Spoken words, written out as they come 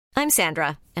I'm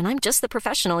Sandra, and I'm just the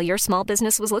professional your small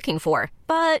business was looking for.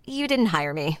 But you didn't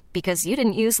hire me because you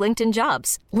didn't use LinkedIn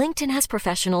Jobs. LinkedIn has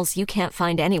professionals you can't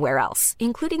find anywhere else,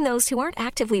 including those who aren't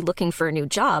actively looking for a new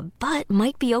job, but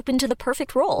might be open to the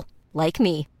perfect role, like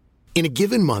me. In a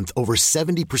given month, over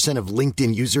 70% of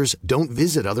LinkedIn users don't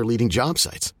visit other leading job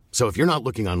sites. So if you're not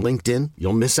looking on LinkedIn,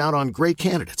 you'll miss out on great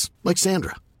candidates like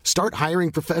Sandra. Start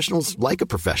hiring professionals like a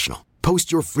professional.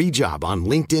 Post your free job on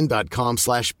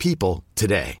linkedin.com/people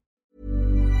today.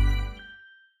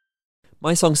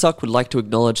 My Song Suck would like to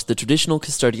acknowledge the traditional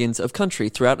custodians of country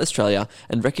throughout Australia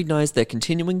and recognise their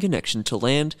continuing connection to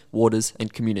land, waters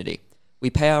and community. We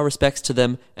pay our respects to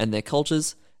them and their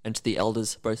cultures and to the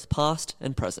elders both past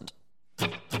and present.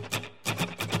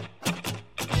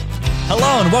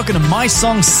 Hello and welcome to My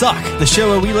Song Suck, the show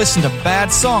where we listen to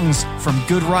bad songs from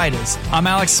good writers. I'm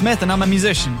Alex Smith and I'm a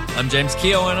musician. I'm James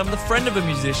Keogh and I'm the friend of a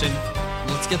musician.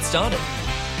 Let's get started.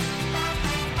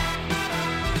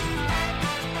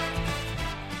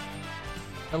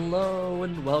 Hello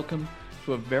and welcome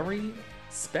to a very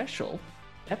special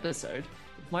episode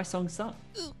of My Song Suck.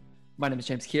 My name is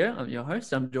James Keogh, I'm your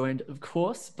host. I'm joined, of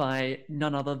course, by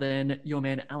none other than your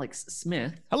man Alex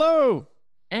Smith. Hello!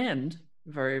 And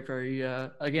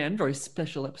very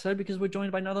special episode because we're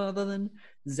joined by none other than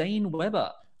Zane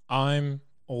Weber. I'm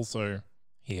also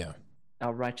here.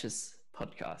 Our righteous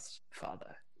podcast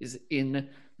father is in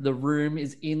the room,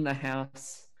 is in the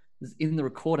house, is in the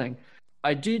recording.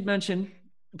 I did mention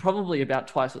probably about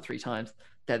twice or three times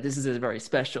that this is a very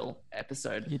special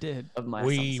episode. You did. Of My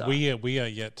We Song Suck. are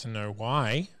yet to know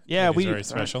why. Yeah, it is very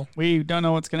special. We don't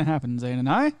know what's going to happen, Zane and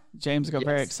I. James got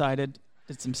very Yes. excited,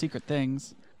 did some secret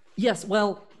things. Yes,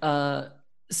 well,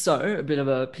 so a bit of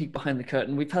a peek behind the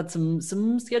curtain. We've had some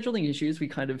scheduling issues. We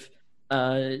kind of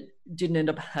didn't end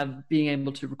up being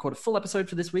able to record a full episode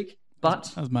for this week,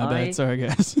 but That was my bad. Sorry,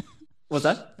 guys. What's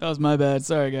that? That was my bad.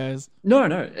 Sorry, guys. No.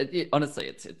 Honestly,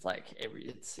 it's like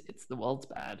it's the world's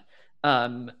bad.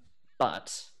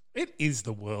 But It is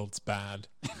the world's bad.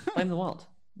 blame the world.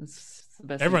 It's the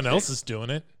best. Everyone thing to else do. is doing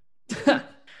it.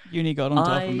 Uni got on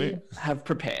top of me. I have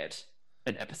prepared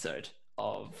an episode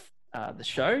of the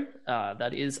show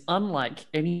that is unlike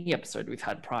any episode we've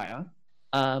had prior.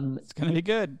 It's going to be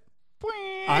good.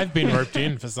 I've been roped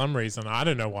in for some reason. I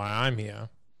don't know why I'm here.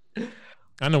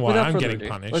 I don't know why Without I'm further getting ado,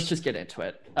 punished. Let's just get into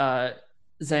it.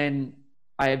 Zane,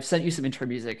 I have sent you some intro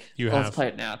music. You Let's have. play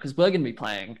it now because we're going to be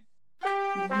playing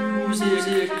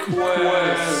Music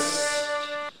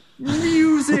Quest.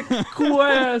 Music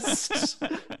Quest.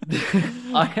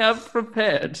 I have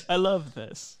prepared. I love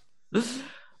this.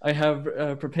 I have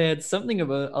prepared something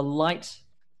of a light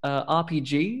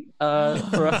RPG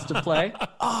for us to play,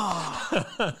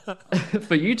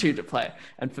 for you two to play,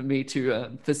 and for me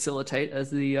to facilitate as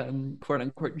the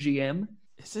quote-unquote GM.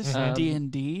 Is this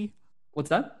D&D? What's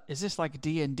that? Is this like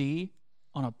D&D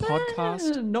on a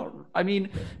podcast?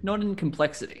 Not in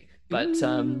complexity, but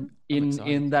excited.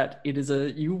 in that it is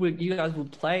you guys will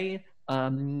play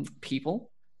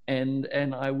people,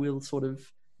 and I will sort of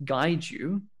guide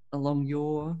you along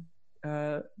your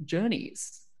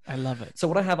journeys. I love it. So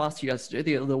what I have asked you guys to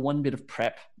do, the one bit of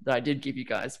prep that I did give you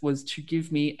guys, was to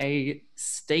give me a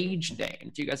stage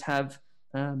name. Do you guys have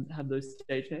those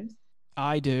stage names?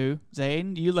 I do.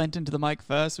 Zane, you leant into the mic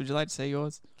first. Would you like to say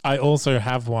yours? I also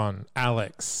have one.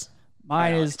 Alex.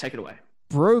 Mine Alex, is take it away.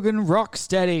 Brogan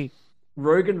Rocksteady.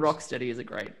 Rogan Rocksteady is a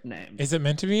great name. Is it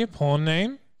meant to be a porn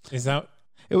name? Is that...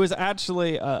 It was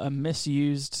actually a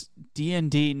misused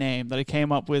D&D name that I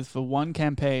came up with for one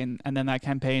campaign, and then that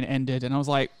campaign ended, and I was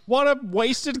like, what a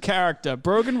wasted character.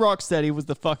 Brogan Rocksteady was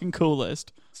the fucking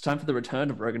coolest. It's time for the return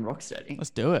of Rogan Rocksteady. Let's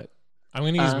do it. I'm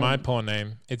going to use my porn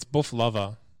name. It's Buff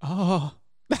Lover. Oh,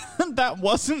 that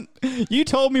wasn't... You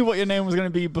told me what your name was going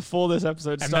to be before this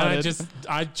episode And started. then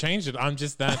I changed it. I'm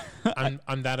just that...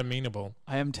 I'm that amenable.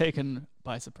 I am taken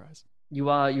by surprise. You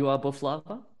are Buff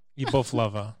Lava? You Buff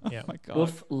Lover. Yeah. Oh my God.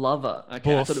 Buff Lava.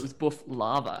 Okay, I Buff. thought it was Buff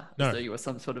Lava. No. As though you were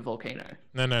some sort of volcano.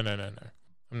 No. I'm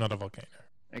not a volcano.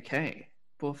 Okay,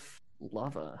 Buff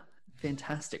Lava.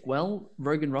 Fantastic. Well,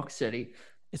 Rogan Rocksteady.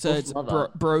 It's Buff Lava.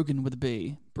 Brogan with a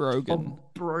B. Brogan. Oh,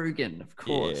 Brogan, of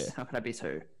course. Yeah. How could I be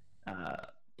so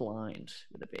blind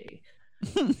with a B?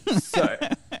 So,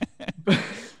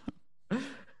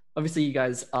 obviously, you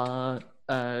guys are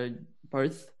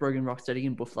both Brogan Rocksteady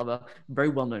and Buff Lover, very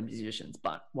well-known musicians.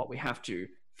 But what we have to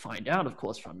find out, of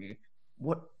course, from you,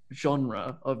 what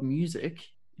genre of music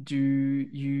do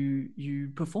you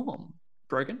perform,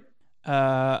 Brogan?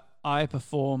 I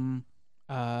perform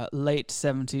late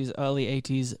 70s, early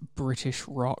 80s British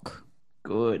rock.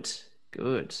 Good.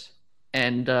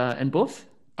 And Buff?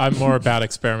 I'm more about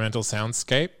experimental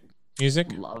soundscape. Music?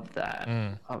 Love that.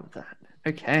 Mm. Love that.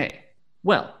 Okay.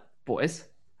 Well, boys.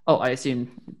 Oh, I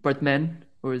assume both men,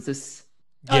 or is this?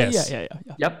 Yes. Yeah.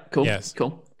 Yep. Cool. Yes.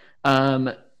 Cool.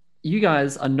 You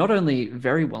guys are not only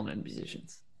very well-known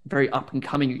musicians, very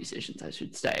up-and-coming musicians, I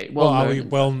should say. Well, are Well-known we in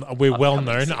well? the We're well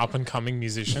upcoming known scene. up and coming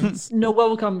musicians.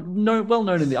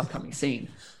 well-known in the upcoming scene.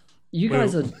 You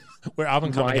guys are We're up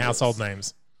and coming Rivals. household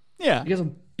names. Yeah. you guys are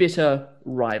bitter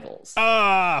rivals.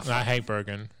 Ah, I hate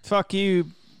Brogan. fuck you,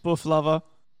 buff lover.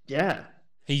 Yeah.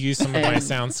 He used some of my And-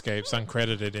 soundscapes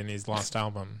uncredited in his last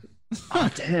album. Oh,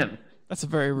 damn. That's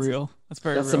very real. That's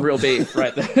very That's real. some real beef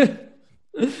right there.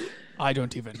 I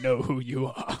don't even know who you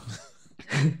are.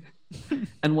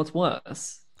 And what's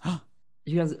worse,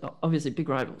 you guys are obviously big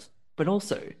rivals, but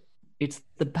also it's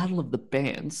the Battle of the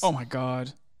Bands Oh my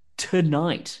god.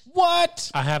 tonight.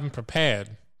 What? I haven't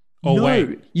prepared. Oh No,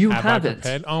 wait, you have haven't. I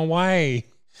prepared? Oh wait,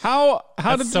 How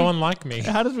that's did so we, unlike me.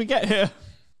 how did we get here?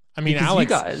 I mean, Because you Alex,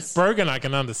 guys- Brogan, I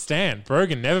can understand.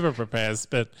 Brogan never prepares,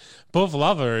 but Buff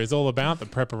Lover is all about the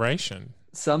preparation.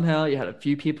 Somehow you had a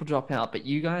few people drop out, but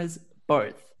you guys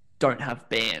both don't have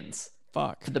bands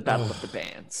Fuck. for the Battle of the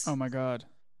Bands. Oh my god.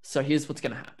 So here's what's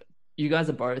going to happen. You guys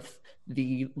are both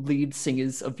the lead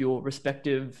singers of your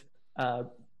respective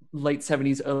late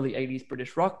 70s, early 80s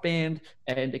British rock band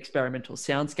and experimental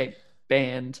soundscape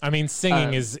band. I mean,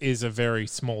 singing is a very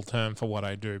small term for what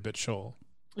I do, but sure.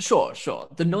 Sure.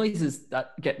 The noises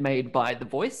that get made by the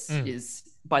voice is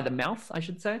by the mouth, I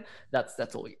should say.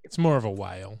 That's all you It's more of a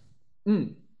whale. No,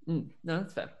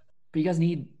 that's fair. But you guys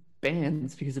need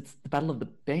bands because it's the battle of the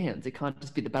bands. It can't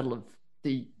just be the battle of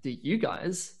the you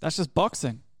guys. That's just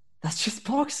boxing. That's just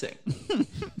boxing.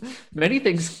 Many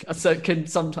things can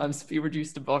sometimes be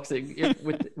reduced to boxing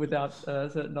without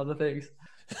certain other things.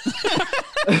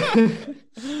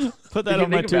 Put that you on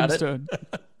my think about it. tombstone.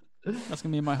 That's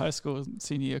gonna be my high school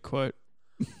senior year quote.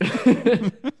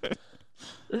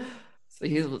 So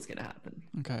here's what's going to happen,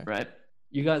 Okay. right?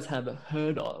 You guys have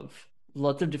heard of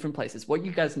lots of different places. What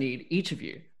you guys need, each of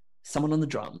you, someone on the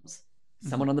drums,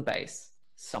 someone on the bass,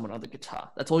 someone on the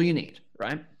guitar. That's all you need,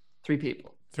 right? 3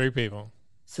 people. 3 people.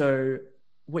 So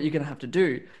what you're going to have to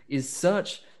do is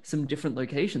search some different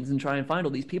locations and try and find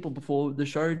all these people before the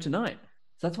show tonight.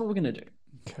 So that's what we're going to do.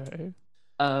 Okay.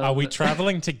 Are we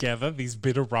traveling together, these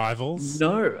bitter rivals?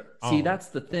 No. See, Oh. that's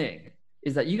the thing,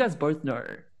 is that you guys both know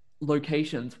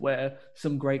locations where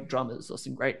some great drummers or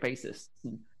some great bassists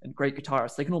and great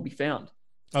guitarists, they can all be found.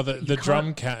 Oh, the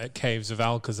drum caves of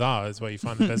Alcazar is where you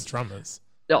find the best drummers.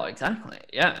 Oh, exactly.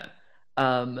 Yeah.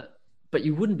 But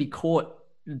you wouldn't be caught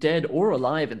dead or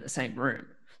alive in the same room.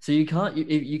 So you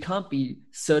can't be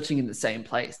searching in the same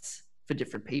place for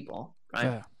different people,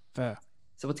 right? Fair.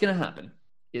 So what's going to happen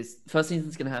is the first thing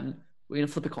that's going to happen, we're going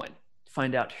to flip a coin to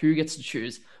find out who gets to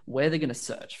choose where they're going to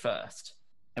search first.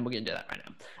 And we're going to do that right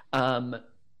now.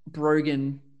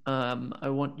 Brogan, I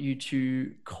want you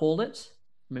to call it.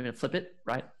 I'm going to flip it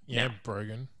right Yeah, now.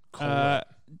 Brogan. Call it.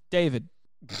 David.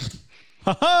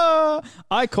 Haha!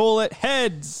 I call it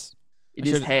heads. It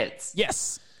is heads.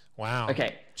 Yes. Wow.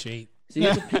 Okay. Cheat. So you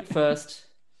have to pick first.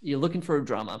 You're looking for a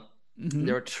drummer.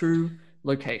 There are 2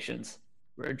 locations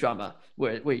where a drummer,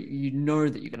 where you know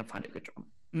that you're going to find a good drummer.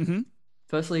 Mm-hmm.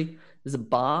 Firstly, there's a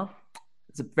bar.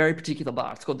 It's a very particular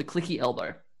bar. It's called the Clicky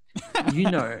Elbow. You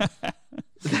know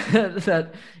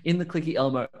that in the Clicky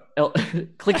Elmo,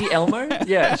 Clicky Elmo,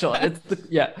 yeah, sure.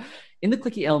 In the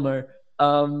Clicky Elmo,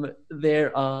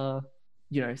 there are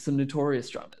some notorious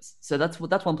drummers. So that's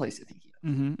one place you're thinking of.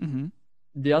 Mm-hmm. Mm-hmm.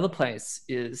 The other place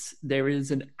is there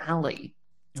is an alley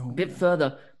a bit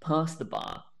further past the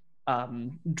bar.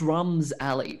 Drums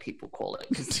Alley, people call it,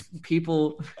 because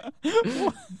people,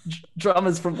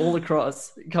 drummers from all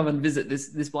across come and visit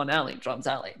this one alley, Drums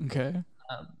Alley. Okay.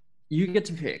 You get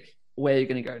to pick where you're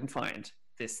going to go and find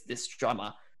this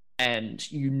drummer,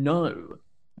 and you know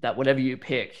that whatever you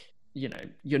pick,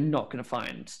 you're not going to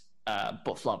find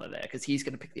Buff Lover there, because he's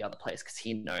going to pick the other place because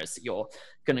he knows that you're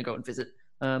going to go and visit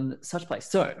such place.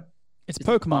 So It's Is it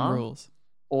Pokemon bar? rules.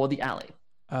 or the alley.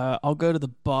 I'll go to the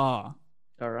bar.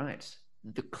 All right,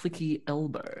 the Clicky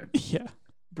Elbow. Yeah.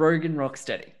 Brogan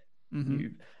Rocksteady. Mm-hmm.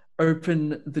 You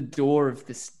open the door of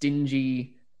this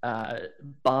dingy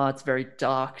bar. It's very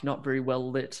dark, not very well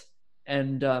lit.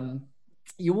 And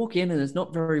you walk in and it's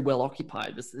not very well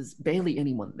occupied. There's barely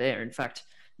anyone there. In fact,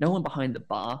 no one behind the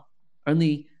bar.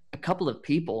 Only a couple of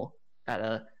people at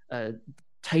a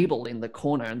table in the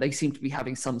corner, and they seem to be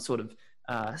having some sort of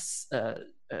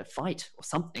fight or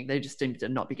something. They just seem to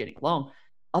not be getting along.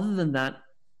 Other than that,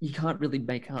 you can't really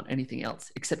make out anything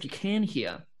else, except you can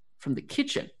hear from the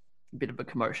kitchen a bit of a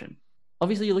commotion.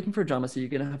 Obviously, you're looking for a drummer, so you're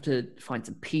going to have to find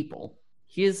some people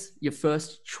here's your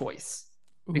first choice,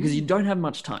 because you don't have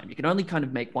much time. You can only kind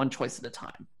of make one choice at a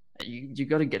time. You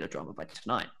got to get a drummer by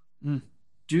tonight.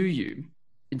 Do you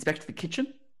inspect the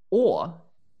kitchen or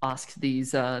ask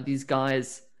these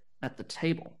guys at the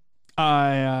table?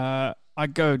 I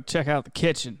go check out the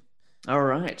kitchen. All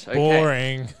right. Okay.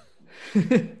 Boring.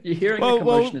 You're hearing a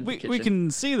commotion in the we kitchen.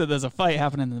 can see that there's a fight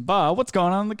happening in the bar. What's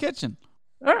going on in the kitchen?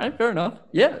 All right, fair enough.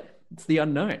 Yeah, it's the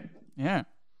unknown. Yeah.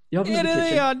 You open the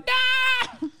kitchen.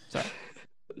 Sorry.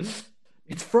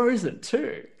 It's frozen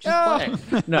too. Just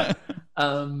playing. No.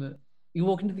 You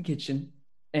walk into the kitchen,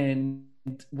 and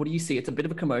what do you see? It's a bit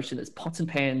of a commotion. There's pots and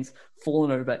pans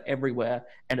falling over everywhere,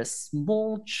 and a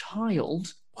small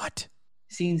child. What?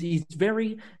 Seems he's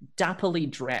very dapperly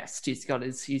dressed. He's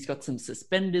got some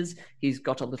suspenders. He's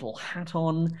got a little hat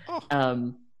on.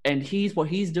 Oh. And what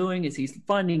he's doing is he's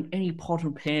finding any pot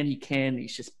or pan he can.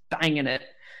 He's just banging it.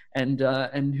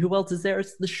 And who else is there?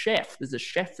 It's the chef. There's a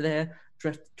chef there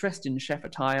dressed in chef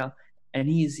attire, and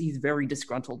he's very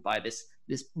disgruntled by this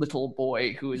little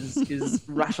boy who is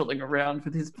rattling around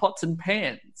with his pots and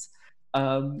pans.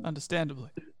 Understandably.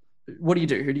 What do you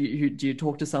do? Who do you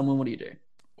talk to someone? What do you do?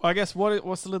 Well, I guess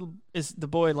is the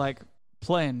boy like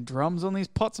playing drums on these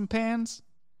pots and pans?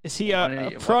 Is he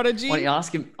a prodigy? Why don't you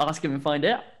ask him and find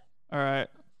out? All right.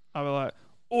 I'll be like,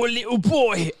 "Oh, little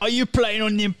boy, are you playing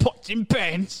on them pots and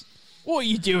pans? What are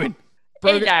you doing?"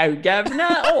 Hello, Governor.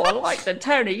 Oh, I like the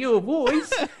tone of your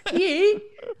voice. Yeah.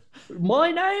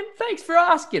 My name? Thanks for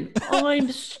asking.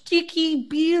 I'm Sticky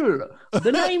Bill.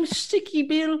 The name's Sticky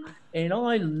Bill, and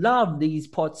I love these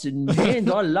pots and pans.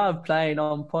 I love playing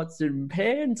on pots and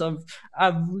pans. I've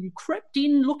crept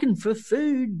in looking for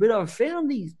food, but I've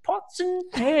found these pots and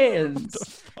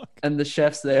pans. And the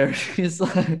chef's there. He's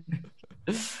like,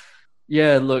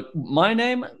 yeah, look, my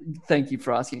name, thank you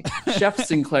for asking. Chef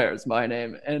Sinclair is my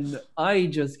name. And I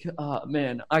just,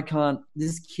 I can't,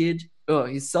 this kid,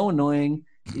 he's so annoying.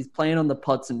 He's playing on the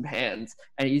pots and pans,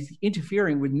 and he's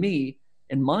interfering with me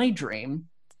in my dream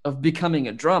of becoming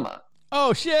a drummer.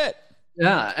 Oh, shit.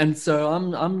 Yeah, and so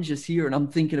I'm just here, and I'm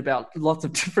thinking about lots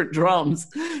of different drums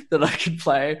that I could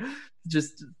play,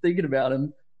 just thinking about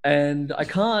him. And I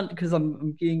can't because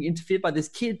I'm being interfered by this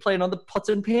kid playing on the pots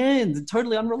and pans,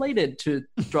 totally unrelated to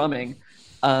drumming.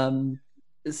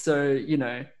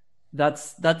 So,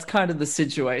 that's kind of the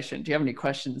situation. Do you have any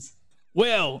questions?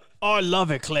 Well, I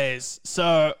love eclairs,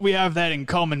 so we have that in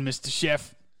common, Mr.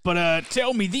 Chef. But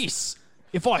tell me this.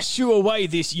 If I shoo away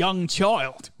this young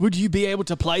child, would you be able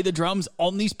to play the drums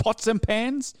on these pots and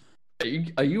pans?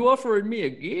 Are you offering me a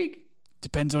gig?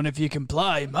 Depends on if you can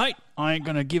play, mate. I ain't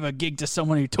going to give a gig to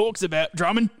someone who talks about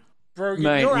drumming. Bro,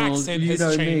 Mate, your accent has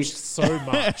changed me. so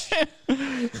much.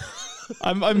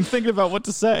 I'm thinking about what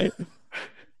to say.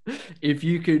 If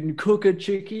you can cook a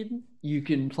chicken, you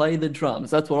can play the drums.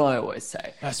 That's what I always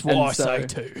say. That's what I say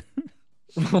too.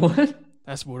 What?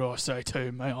 That's what I say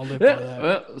too, mate. I'll live by that.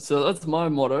 Well, so that's my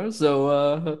motto.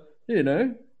 So,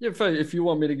 if you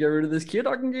want me to get rid of this kid,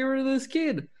 I can get rid of this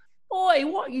kid. Oi,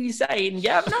 what are you saying,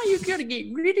 Governor? You're going to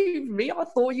get rid of me? I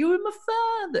thought you were my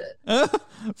father.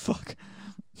 Fuck.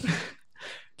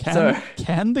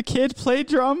 Can the kid play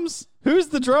drums? Who's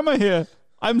the drummer here?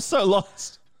 I'm so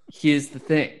lost. Here's the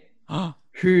thing.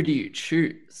 Who do you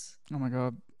choose? Oh my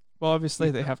god. Well, obviously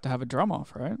they have to have a drum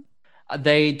off, right?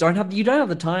 You don't have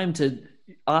the time to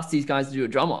ask these guys to do a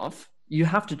drum off. You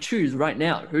have to choose right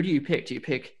now. Who do you pick? Do you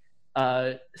pick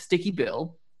Sticky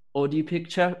Bill, or do you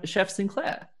pick Chef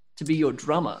Sinclair to be your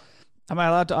drummer? Am I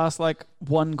allowed to ask like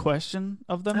one question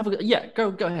of them?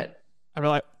 Go ahead. I'd be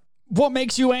like, what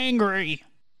makes you angry?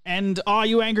 And are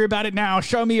you angry about it now?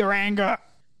 Show me your anger.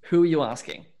 Who are you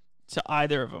asking? To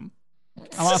either of them.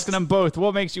 I'm asking them both.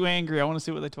 What makes you angry? I want to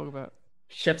see what they talk about.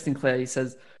 Chef Sinclair, he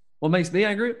says, what makes me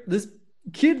angry? This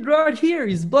kid right here,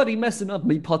 he's bloody messing up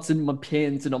me pots and my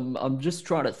pans, and I'm just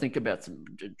trying to think about some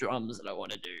drums that I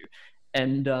want to do.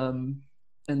 And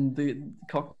the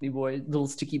Cockney boy, little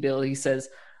Sticky Bill, he says,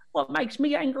 what makes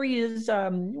me angry is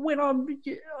when I'm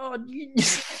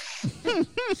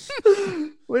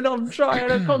trying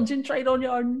to concentrate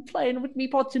on playing with me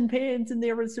pots and pans, and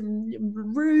there are some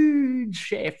rude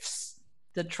chefs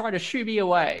that try to shoo me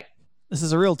away. This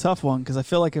is a real tough one because I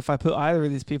feel like if I put either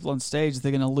of these people on stage,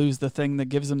 they're going to lose the thing that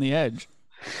gives them the edge.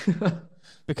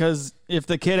 Because if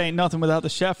the kid ain't nothing without the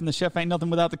chef and the chef ain't nothing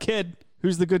without the kid,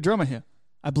 who's the good drummer here?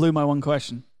 I blew my one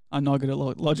question. I'm not good at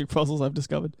logic puzzles, I've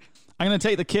discovered. I'm going to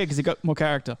take the kid because he got more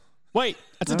character. Wait,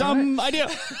 that's a dumb idea.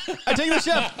 I take the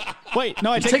chef. Wait,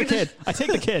 no, I take the kid. I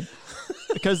take the kid.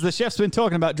 Because the chef's been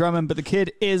talking about drumming, but the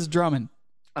kid is drumming.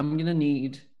 I'm going to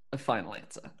need a final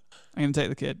answer. I'm going to take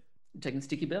the kid. I'm taking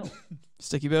Sticky Bill.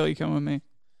 Sticky Bill, you come with me.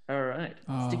 All right.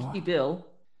 Oh. Sticky Bill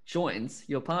joins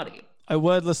your party. I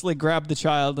wordlessly grab the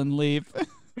child and leave.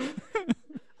 Wait,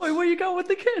 where you going with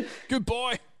the kid?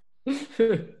 Goodbye.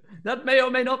 That may or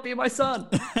may not be my son.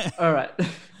 All right.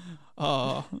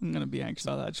 Oh, I'm going to be anxious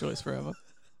about that choice forever.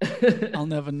 I'll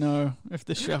never know if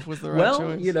the chef was the right Well,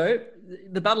 choice. you know,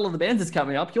 the Battle of the Bands is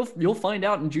coming up. You'll find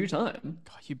out in due time.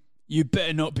 God, you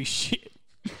better not be shit.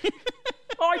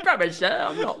 I promise you,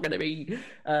 I'm not going to be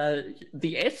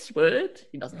the S word.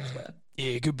 He doesn't swear.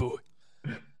 Yeah, good boy.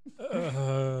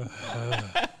 What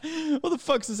the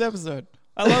fuck's this episode?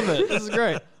 I love it. This is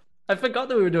great. I forgot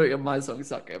that we were doing a My Song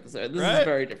Suck episode. This Right? is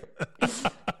very different.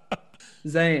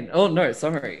 Zane. Oh, no,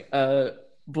 sorry.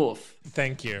 Boof.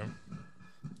 Thank you.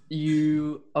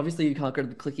 You can't go to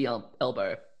the clicky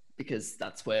elbow because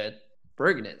that's where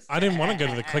Brogan is. I didn't want to go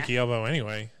to the clicky elbow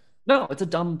anyway. No, it's a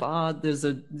dumb bar.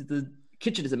 The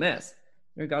kitchen is a mess.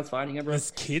 There are guys fighting everyone.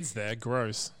 There's kids there.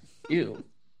 Gross. Ew.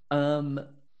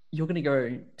 You're gonna go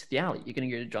to the alley. You're gonna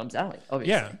go to Drum's Alley,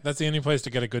 obviously. Yeah, that's the only place to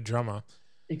get a good drummer.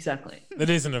 Exactly. That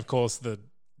isn't, of course, the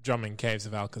drumming caves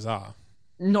of Alcazar.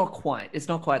 Not quite. It's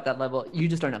not quite that level. You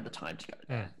just don't have the time to go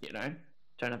there. You know,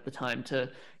 don't have the time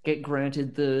to get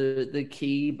granted the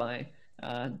key by.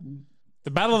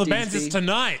 The Battle of the Bands DC. is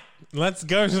tonight. Let's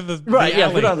go to the Right. the Yeah.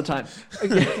 alley. We don't have the time.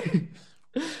 Okay.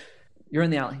 You're in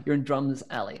the alley. You're in Drum's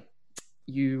Alley.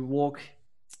 You walk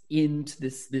into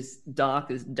this dark,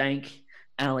 this dank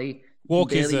alley.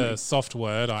 Walk is Barely- a soft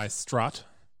word. I strut.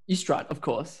 You strut, of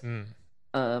course.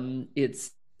 Mm.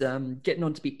 It's getting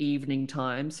on to be evening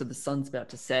time, so the sun's about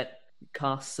to set. It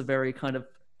casts a very kind of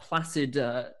placid.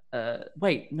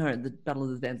 Wait, no, the Battle of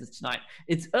the Bands is tonight.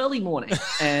 It's early morning,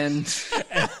 and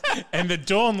And the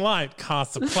dawn light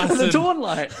casts a the placid. dawn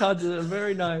light casts a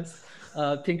very nice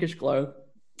pinkish glow.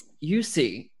 You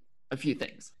see a few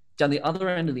things down the other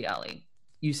end of the alley.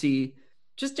 You see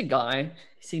just a guy.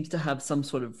 He seems to have some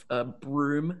sort of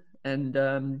broom,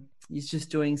 and he's just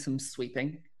doing some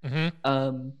sweeping.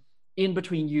 In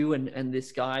between you and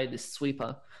this guy, this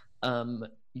sweeper,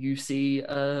 you see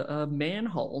a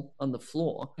manhole on the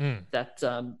floor that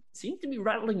seems to be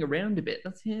rattling around a bit.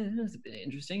 That's a bit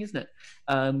interesting, isn't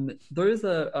it? Those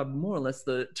are more or less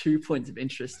the 2 points of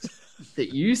interest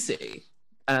that you see.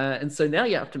 And so now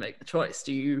you have to make the choice.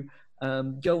 Do you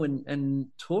go and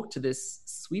talk to this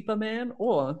sweeper man,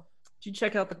 or do you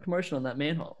check out the commotion on that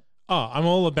manhole? Oh, I'm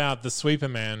all about the Sweeper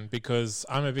Man because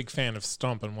I'm a big fan of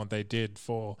Stomp and what they did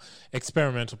for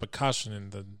experimental percussion in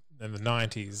the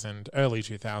 90s and early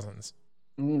 2000s.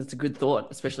 That's a good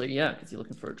thought, especially, because you're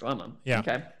looking for a drummer. Yeah.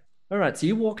 Okay. All right, so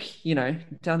you walk,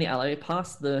 down the alley,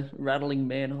 past the rattling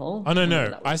manhole. Oh, no.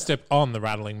 That I was step on the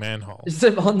rattling manhole. You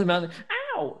step on the mountain.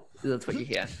 Ow! That's what you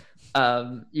hear.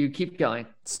 You keep going.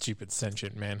 Stupid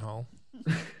sentient manhole.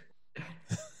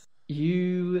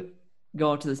 You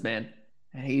go up to this man,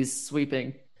 and he's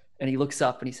sweeping, and he looks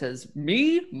up and he says,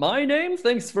 "Me? My name?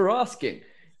 Thanks for asking.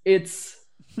 It's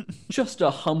just a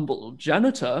humble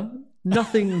janitor.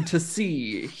 Nothing to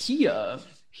see here,"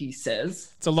 he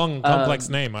says. It's a long, complex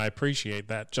name. I appreciate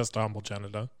that. Just a humble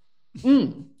janitor.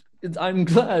 I'm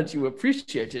glad you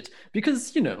appreciate it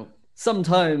because,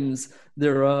 sometimes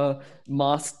there are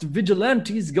masked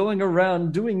vigilantes going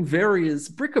around doing various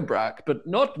bric-a-brac, but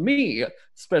not me,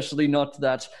 especially not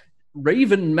that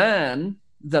Raven Man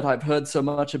that I've heard so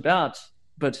much about.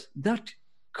 But that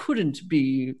couldn't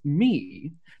be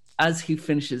me. As he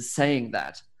finishes saying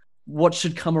that, what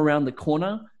should come around the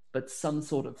corner but some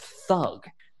sort of thug?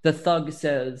 The thug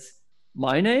says,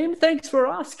 "My name? Thanks for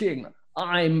asking.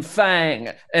 I'm Fang,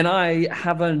 and I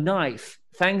have a knife."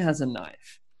 Fang has a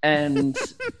knife. And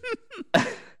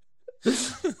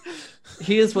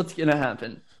here's what's going to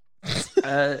happen.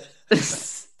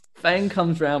 Fang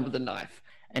comes round with a knife,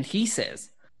 and he says,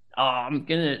 "I'm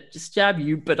going to stab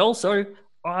you, but also,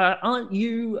 aren't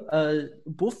you a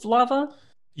Boof lover?"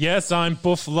 Yes, I'm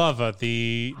Buff Lover,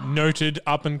 the noted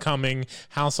up-and-coming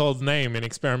household name in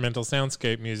experimental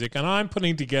soundscape music, and I'm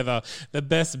putting together the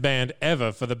best band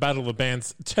ever for the Battle of the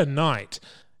Bands tonight.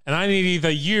 And I need either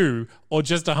you or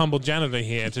just a humble janitor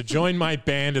here to join my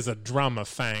band as a drummer,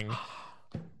 Fang.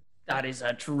 That is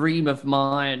a dream of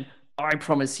mine. I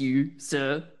promise you,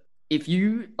 sir, if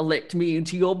you elect me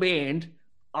into your band,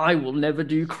 I will never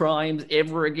do crimes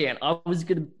ever again. I was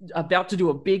about to do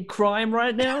a big crime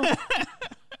right now,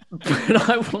 but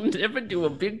I will never do a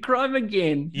big crime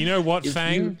again. You know what,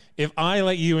 Fang? If I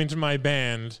let you into my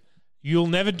band, you'll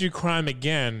never do crime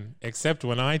again, except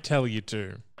when I tell you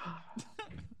to.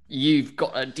 You've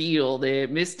got a deal there,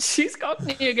 mister. She's got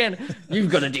me again.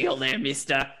 You've got a deal there,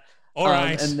 mister. All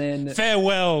right. And then...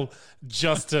 Farewell,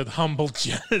 just a humble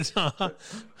janitor.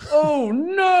 Oh,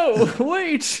 no.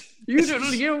 Wait. You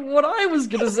didn't hear what I was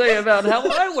going to say about how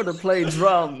I want to play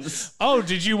drums. Oh,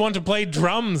 did you want to play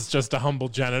drums, just a humble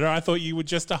janitor? I thought you were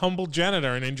just a humble janitor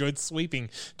and enjoyed sweeping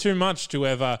too much to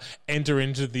ever enter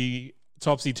into the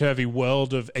topsy-turvy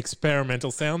world of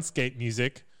experimental soundscape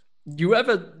music. You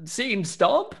ever seen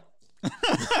Stomp?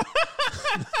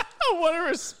 What a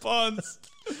response.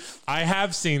 I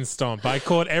have seen Stomp. I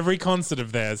caught every concert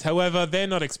of theirs. However, they're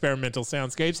not experimental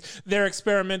soundscapes. They're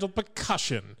experimental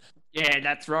percussion. Yeah,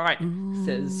 that's right,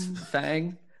 says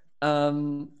Fang.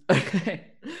 Okay.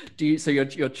 So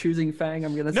you're choosing Fang,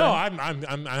 I'm going to say? No, I'm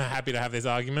happy to have this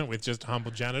argument with just a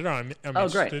humble janitor. I'm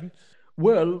interested. Great.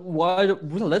 Well,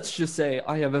 let's just say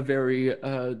I have a very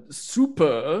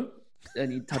super,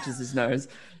 and he touches his nose,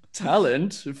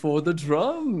 talent for the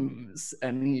drums.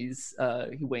 And he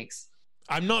winks.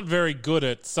 I'm not very good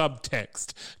at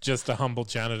subtext, just a humble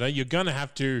janitor. You're going to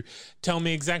have to tell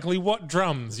me exactly what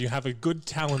drums you have a good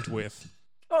talent with.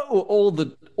 Oh, all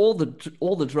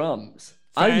the drums.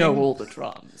 Fang. I know all the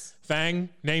drums. Fang,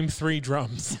 name 3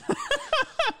 drums.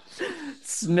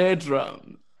 Snare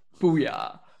drum.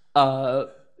 Booyah.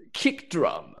 Kick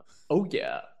drum. Oh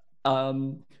yeah.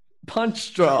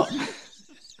 Punch drum.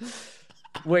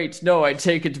 Wait, no, I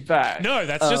take it back. No,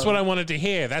 that's just what I wanted to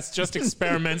hear. That's just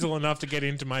experimental enough to get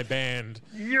into my band.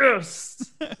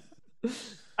 Yes.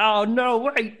 Oh no,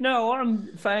 wait, no,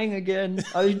 I'm Fang again.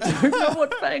 I don't know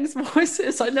what Fang's voice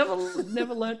is. I never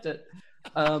learnt it.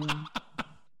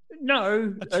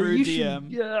 No, A true you DM.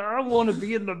 should, yeah, I want to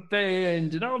be in the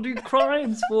band, and I'll do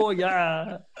crimes for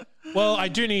ya. Well, I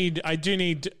do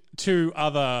need 2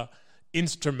 other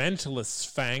instrumentalists,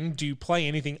 Fang. Do you play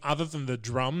anything other than the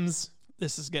drums?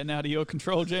 This is getting out of your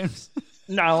control, James.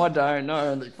 No, I don't. I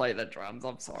only play the drums.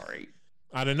 I'm sorry.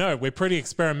 I don't know. We're pretty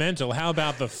experimental. How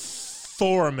about the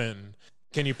foreman?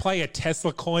 Can you play a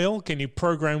Tesla coil? Can you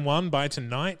program one by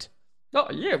tonight?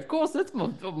 Oh yeah, of course. That's my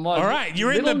All right,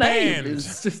 you're in middle the name band.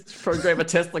 is just program a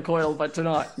Tesla coil by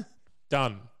tonight.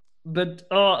 Done. But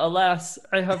alas,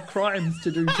 I have crimes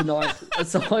to do tonight,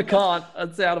 so I can't.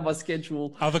 It's out of my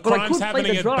schedule. Are the But I crimes could play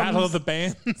happening the at drums. Battle of the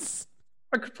Bands?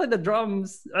 I could play the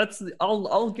drums.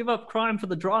 I'll give up crime for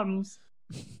the drums.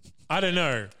 I don't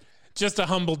know. Just a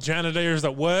humble janitor. Is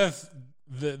it worth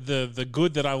the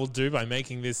good that I will do by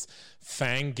making this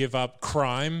Fang give up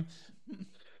crime?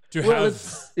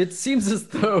 It seems as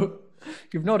though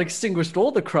you've not extinguished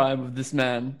all the crime of this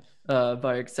man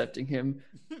by accepting him.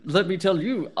 Let me tell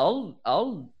you,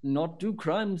 I'll not do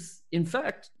crimes. In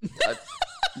fact,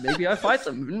 maybe I fight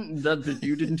them.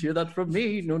 You didn't hear that from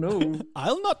me. No.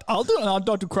 I'll not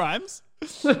do crimes.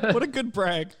 What a good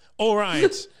brag. All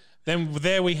right. Then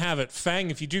there we have it.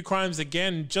 Fang, if you do crimes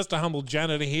again, just a humble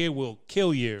janitor here will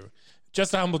kill you.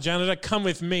 Just a humble janitor, come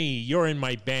with me. You're in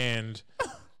my band.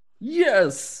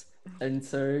 Yes. And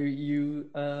so you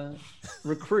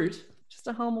recruit just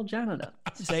a humble janitor.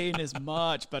 Zane is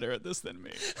much better at this than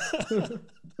me.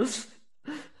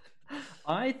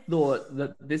 I thought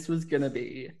that this was going to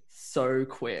be so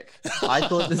quick. I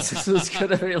thought this was going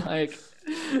to be like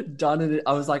done. And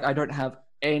I was like, I don't have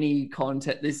any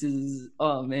content. This is,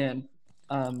 oh man.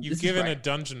 You've given a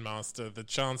dungeon master the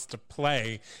chance to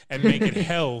play and make it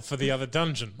hell for the other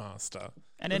dungeon master.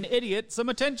 And an idiot some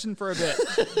attention for a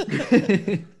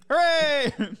bit.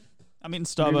 Hooray! I mean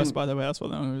Starburst, by the way. That's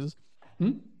what that was.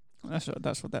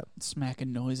 That's what that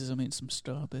smacking noise is. I mean some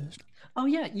Starburst. Oh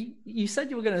yeah, you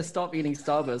said you were going to stop eating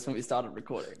Starburst when we started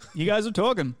recording. You guys are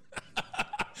talking.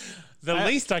 The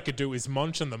least I could do is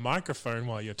munch on the microphone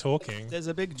while you're talking. There's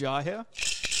a big jar here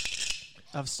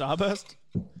of Starburst,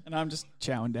 and I'm just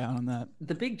chowing down on that.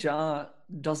 The big jar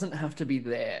doesn't have to be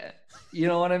there. You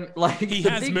know what I mean? Like He the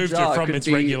has big moved it jar from could its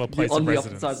be regular place on of the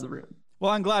residence. opposite side of the room.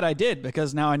 Well, I'm glad I did,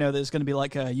 because now I know there's going to be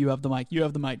like a you have the mic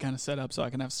kind of setup, so I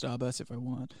can have Starburst if I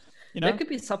want. You know, There could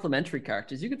be supplementary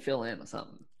characters you could fill in or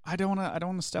something. I don't want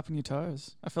to step on your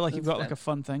toes. I feel like you've That's got like fair. a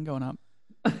fun thing going up.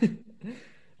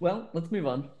 Well, let's move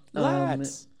on.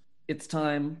 Let's. It's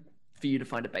time for you to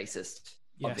find a bassist,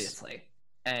 Yes. obviously.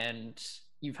 And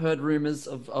you've heard rumors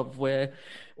of where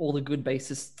all the good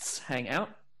bassists hang out.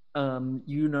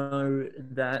 You know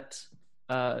that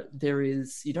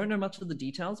you don't know much of the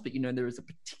details, but you know there is a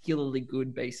particularly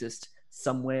good bassist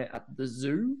somewhere at the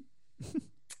zoo.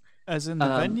 As in the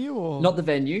venue, or Not the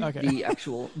venue, Okay.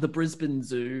 the Brisbane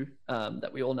Zoo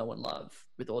that we all know and love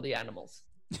with all the animals.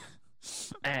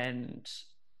 And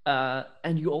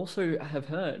you also have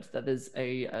heard that there's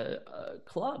a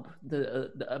club,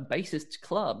 a bassist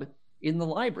club in the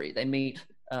library. They meet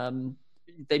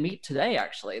today,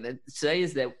 actually. Today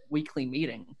is their weekly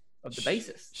meeting of the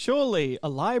bassists. Surely a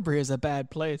library is a bad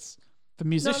place for No,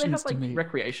 musicians they have to like meet.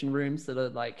 recreation rooms that are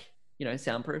like,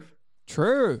 soundproof.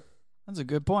 True. That's a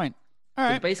good point. All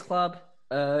The right. bass club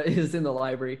is in the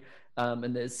library,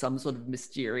 and there's some sort of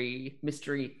mystery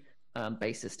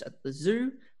bassist at the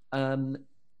zoo.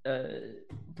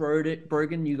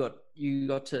 Brogan, you got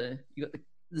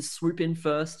the swoop in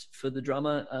first for the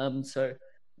drummer. So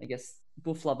I guess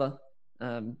Buff Lover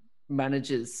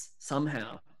manages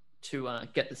somehow to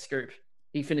get the scoop.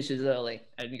 He finishes early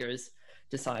and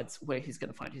decides where he's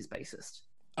going to find his bassist.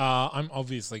 I'm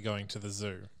obviously going to the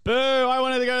zoo. Boo! I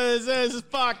wanted to go to the zoo. This is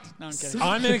fucked. No, I'm kidding.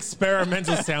 I'm an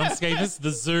experimental soundscapist.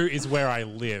 The zoo is where I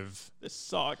live. This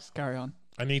sucks. Carry on.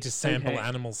 I need to sample Okay.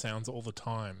 animal sounds all the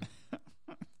time.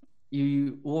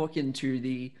 You walk into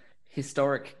the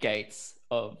historic gates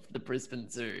of the Brisbane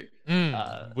Zoo.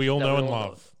 We all that know we and all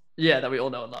love. Yeah, that we all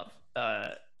know and love.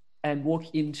 And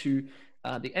walk into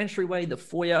the entryway, the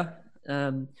foyer,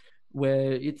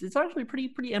 where it's actually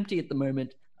pretty empty at the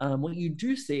moment. What you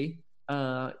do see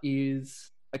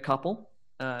is a couple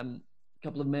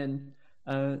of men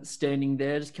standing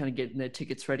there, just kind of getting their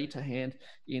tickets ready to hand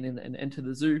in and enter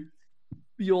the zoo.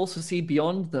 You also see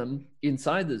beyond them,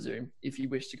 inside the zoo, if you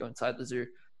wish to go inside the zoo,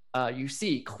 you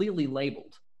see clearly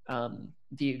labeled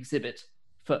the exhibit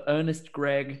for Ernest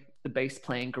Gregg, the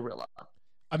bass-playing gorilla.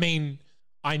 I mean,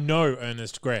 I know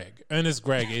Ernest Gregg. Ernest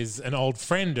Gregg is an old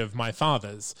friend of my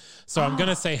father's. So I'm going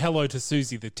to say hello to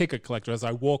Susie, the ticket collector, as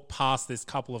I walk past this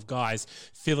couple of guys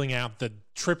filling out the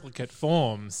triplicate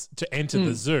forms to enter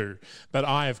the zoo. But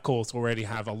I, of course, already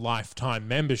have a lifetime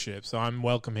membership, so I'm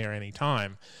welcome here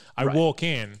anytime. I walk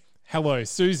in. Hello,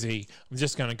 Susie. I'm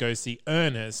just going to go see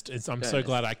Ernest. I'm so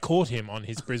glad I caught him on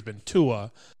his Brisbane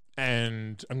tour.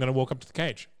 And I'm going to walk up to the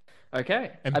cage.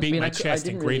 Okay. And beat my chest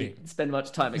I in didn't really greeting. spend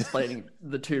much time explaining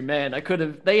the two men. I could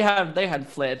have. They had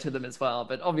flair to them as well,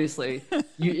 but obviously,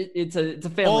 it's a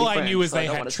family. All I friend, knew is so I they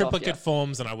don't had wanna stop triplicate you.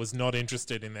 forms, and I was not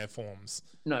interested in their forms,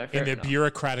 No, in fair their enough.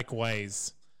 bureaucratic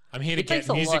ways. I'm here to It get takes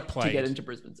a music lot played. to get into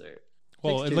Brisbane Zoo.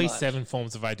 Well, Takes at too least much. 7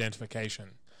 forms of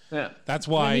identification. Yeah. That's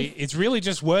why it's really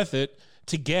just worth it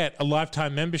to get a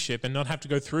lifetime membership and not have to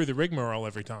go through the rigmarole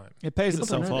every time. It pays People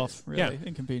don't itself know off, this. really. Yeah.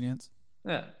 Inconvenience.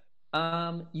 Yeah.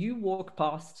 You walk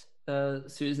past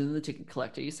Susan, the ticket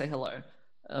collector. You say hello.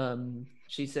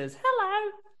 She says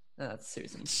hello. That's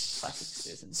Susan. Classic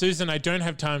Susan. Susan, I don't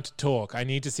have time to talk. I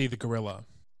need to see the gorilla.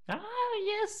 Ah,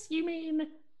 yes. You mean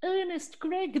Ernest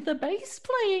Gregg, the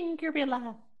bass-playing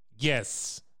gorilla?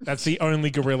 Yes, that's the only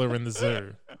gorilla in the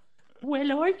zoo.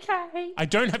 Well, okay. I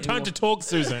don't have time to talk,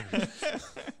 Susan.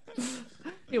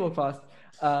 You walk past,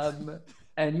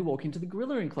 and you walk into the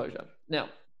gorilla enclosure. Now,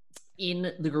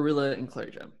 in the gorilla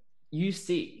enclosure, you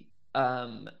see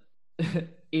it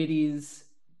is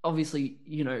obviously,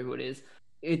 you know who it is.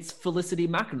 It's Felicity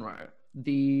McEnroe,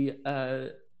 the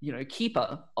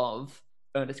keeper of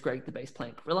Ernest Gregg, the bass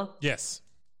playing gorilla. Yes.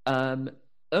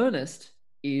 Ernest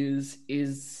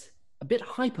is a bit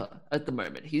hyper at the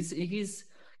moment. He's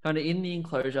kind of in the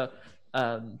enclosure.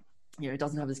 He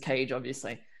doesn't have his cage,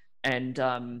 obviously, and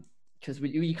because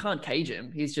you can't cage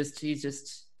him. He's just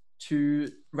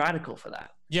too radical for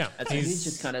that. Yeah. And so he's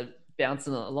just kind of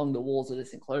bouncing along the walls of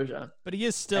this enclosure. But he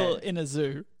is still in a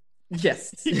zoo.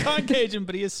 Yes, You can't cage him,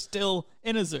 but he is still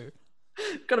in a zoo.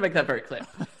 got to make that very clear.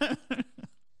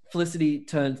 Felicity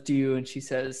turns to you and she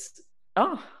says,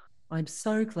 "Oh, I'm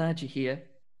so glad you're here,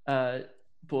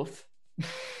 Buff.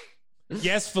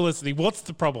 Yes, Felicity, what's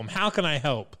the problem? How can I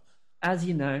help? As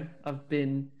you know, I've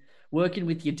been working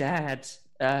with your dad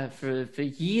for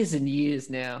years and years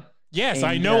now. Yes,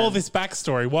 I And, know all this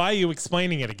backstory. Why are you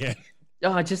explaining it again?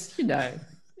 Oh, just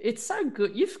it's so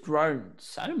good. You've grown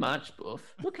so much, Buff.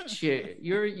 Look at you.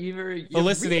 You're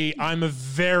Felicity, I'm a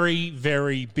very,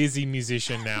 very busy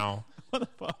musician now. What the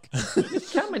fuck?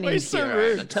 coming in He's so here.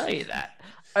 rude. I'll tell you that.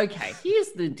 Okay,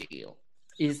 here's the deal: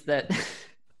 is that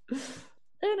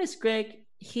Ernest Gregg,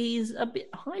 he's a bit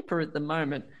hyper at the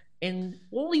moment, and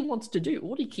all he wants to do,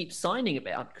 all he keeps signing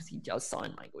about, because he does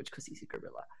sign language, because he's a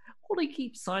gorilla. All he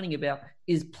keeps signing about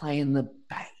is playing the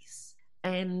bass,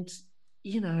 and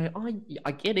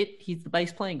I get it. He's the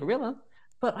bass playing gorilla,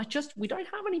 but we don't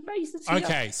have any basses here.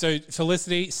 Okay, so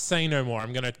Felicity, say no more.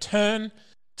 I'm going to turn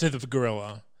to the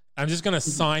gorilla. I'm just going to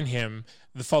sign him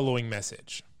the following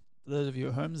message. For those of you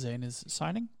at home, Zane is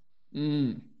signing.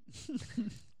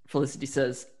 Felicity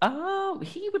says, "Oh,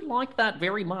 he would like that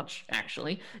very much,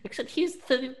 actually. Except here's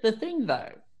the thing,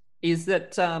 though, is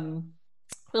that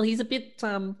he's a bit,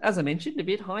 as I mentioned, a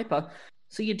bit hyper.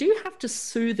 So you do have to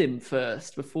soothe him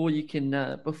first before you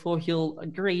can, before he'll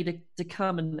agree to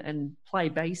come and play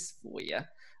bass for you.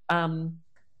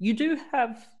 You do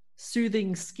have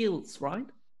soothing skills, right?"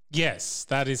 Yes,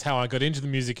 that is how I got into the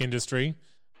music industry,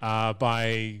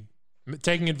 by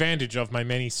taking advantage of my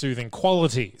many soothing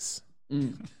qualities.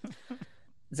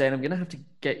 Zane, I'm gonna have to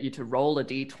get you to roll a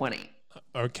d20.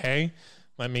 Okay,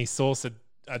 let me source a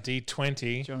D20. Do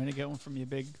you want me to get one from your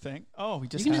big thing? Oh, he You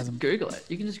just can has just them. Google it.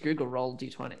 You can just Google roll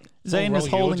d20. Zane Roll is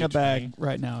your holding a D20. bag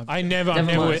right now. I'm Never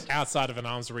never mind. outside of an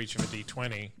arm's reach of a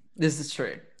D20. This is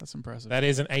true. That's impressive. That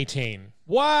is an 18.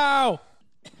 Wow.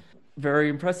 Very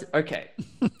impressive. Okay,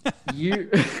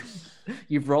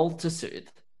 you've rolled to soothe.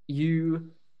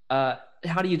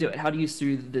 How do you do it? How do you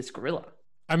soothe this gorilla?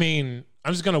 I mean,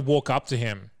 I'm just gonna walk up to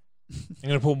him. I'm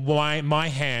gonna put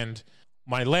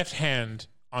my left hand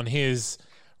on his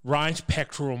right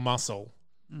pectoral muscle,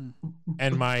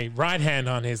 and my right hand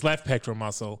on his left pectoral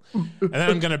muscle, and then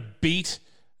I'm gonna beat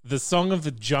the Song of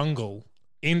the Jungle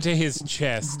into his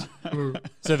chest,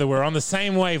 so that we're on the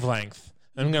same wavelength.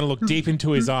 And I'm gonna look deep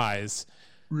into his eyes.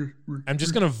 I'm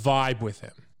just gonna vibe with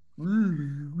him.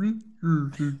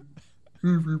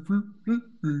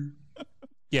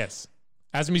 Yes,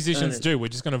 as musicians do, we're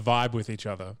just gonna vibe with each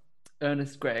other.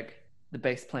 Ernest Gregg, the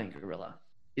bass playing gorilla,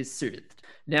 is soothed.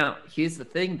 Now, here's the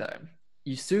thing though.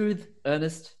 You soothe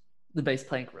Ernest, the bass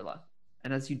playing gorilla.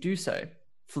 And as you do so,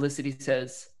 Felicity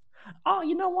says, "Oh,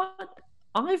 you know what?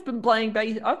 I've been playing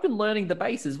bass. I've been learning the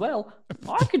bass as well.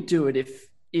 I could do it if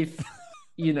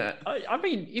you know, I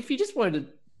mean, if you just wanted to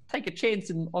take a chance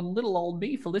on little old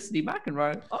me, Felicity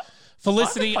McEnroe.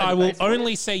 Felicity, I I can play the will bass for you."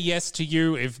 only say yes to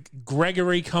you if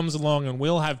Gregory comes along and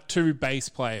we'll have two bass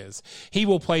players. He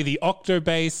will play the octo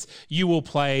bass, you will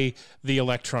play the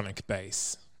electronic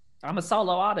bass. I'm a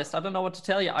solo artist. I don't know what to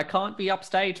tell you. I can't be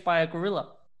upstaged by a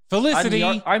gorilla. Felicity,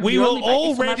 I'm we the will only bass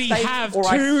on that already stage, have or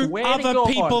I two swear to other God,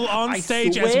 people on I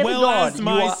stage swear as to well God, as you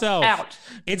are myself. out.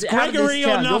 It's Out of this Gregory or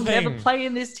town. You'll nothing. never play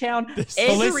in this town ever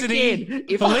Felicity, again.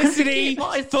 If I Felicity, get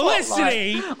my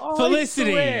Felicity, spotlight, I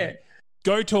Felicity. swear.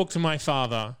 Go talk to my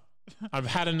father. I've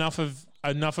had enough of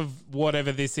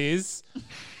whatever this is.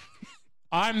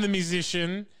 I'm the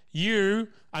musician. You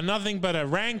are nothing but a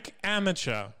rank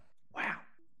amateur. Wow.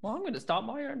 Well, I'm going to start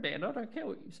my own band. I don't care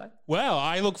what you say. Well,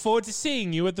 I look forward to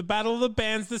seeing you at the Battle of the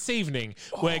Bands this evening,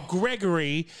 where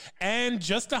Gregory and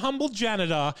just a humble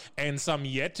janitor and some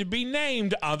yet to be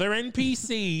named other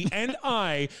NPC and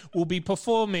I will be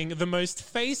performing the most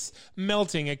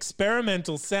face-melting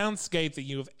experimental soundscape that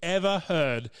you have ever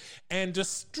heard and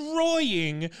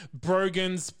destroying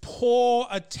Brogan's poor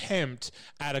attempt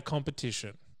at a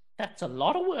competition. That's a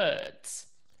lot of words.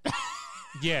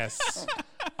 Yes,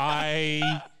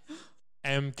 I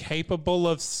am capable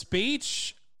of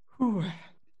speech.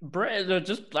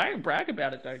 Just brag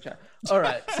about it, don't you? All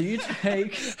right, so you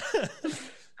take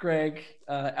Greg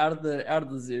out of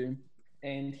the zoo,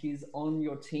 and he's on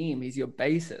your team. He's your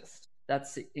bassist.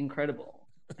 That's incredible.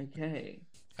 Okay.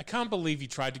 I can't believe you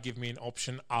tried to give me an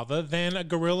option other than a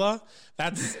gorilla.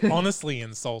 That's honestly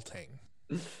insulting.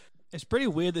 It's pretty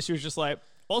weird that she was just like,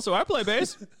 also, I play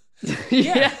bass.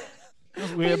 Yeah.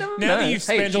 Weird. Now that you've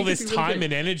spent all she this could be really time good.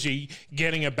 and energy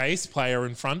getting a bass player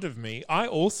in front of me, I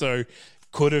also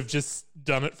could have just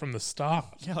done it from the start.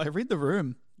 Yeah, like, read the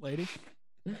room, lady.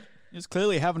 He's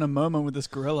clearly having a moment with this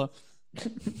gorilla.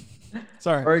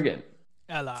 Sorry. Brogan.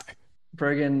 Hello.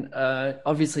 Brogan,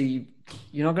 obviously,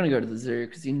 you're not going to go to the zoo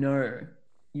because you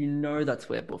know that's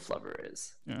where Buff Lover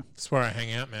is. That's where I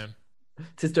hang out, man.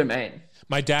 It's his domain.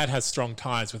 My dad has strong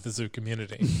ties with the zoo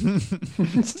community.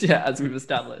 Yeah, as we've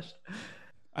established.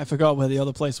 I forgot where the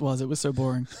other place was. It was so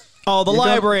boring. Oh, the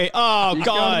library. Oh, You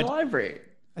go to God. the library.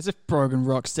 As if Brogan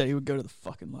Rocksteady would go to the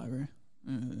fucking library.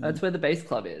 That's where the bass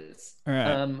club is. All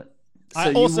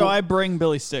right. So I bring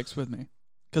Billy Sticks with me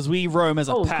because we roam as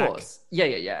a of pack. course.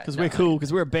 Yeah. Because No, we're cool.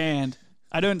 Because we're a band.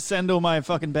 I don't send all my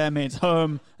fucking bandmates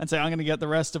home and say I'm going to get the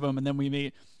rest of them, and then we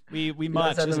meet. We You don't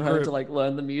march send as a them home group. to like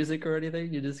learn the music or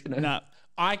anything. You're just gonna. Nah.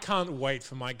 I can't wait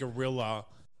for my gorilla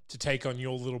to take on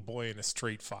your little boy in a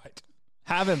street fight.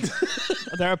 Have him.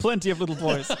 There are plenty of little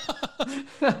boys.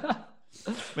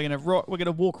 We're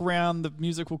gonna walk around. The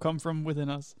music will come from within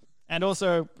us. And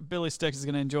also, Billy Sticks is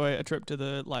gonna enjoy a trip to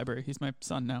the library. He's my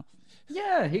son now.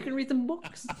 Yeah, he can read them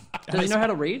books. Does he know how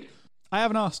to read? I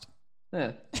haven't asked.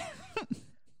 Yeah.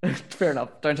 Fair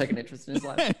enough. Don't take an interest in his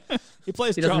life. He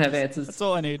plays He drums. doesn't have answers. That's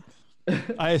all I need.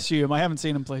 I assume. I haven't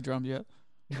seen him play drums yet.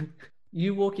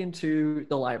 You walk into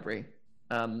the library,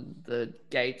 the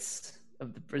gates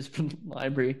of the Brisbane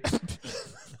Library.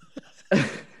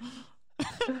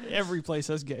 Every place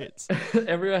has gates.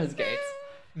 Everywhere has gates.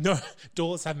 No,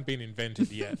 doors haven't been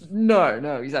invented yet. No,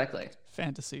 exactly.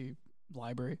 Fantasy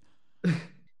library.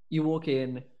 You walk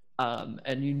in,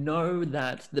 and you know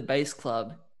that the bass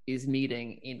club is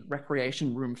meeting in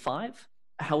Recreation Room 5.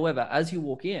 However, as you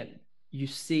walk in, you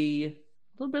see a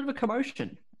little bit of a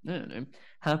commotion I don't know,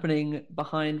 happening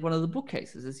behind one of the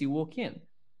bookcases as you walk in.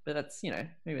 But that's,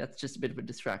 maybe that's just a bit of a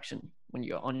distraction when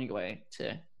you're on your way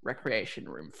to Recreation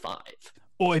Room 5.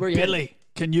 Oi, Where you Billy,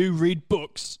 can you read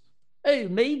books? Oh,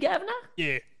 me, Governor?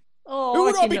 Yeah. Oh, Who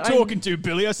would I be talking to,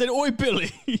 Billy? I said, oi,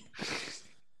 Billy.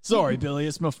 Sorry, Billy,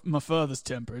 it's my father's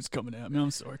temper. It's coming out. I mean,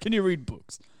 I'm sorry. Can you read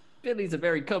books? Billy's a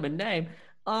very common name.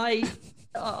 I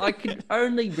can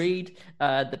only read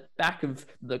the back of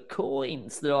the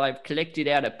coins that I've collected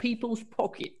out of people's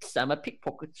pockets. I'm a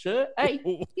pickpocket, sir. Hey,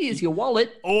 here's your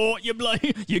wallet. Oh,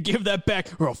 you give that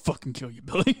back, or I'll fucking kill you,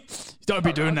 Billy. Don't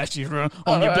be doing that shit.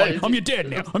 I'm your dad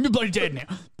now. I'm your bloody dad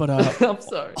now. But I'm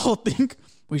sorry. I think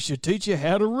we should teach you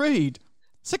how to read.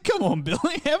 So come on,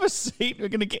 Billy, have a seat. We're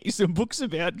going to get you some books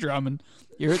about drumming.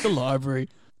 You're at the library.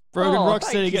 Brogan Rock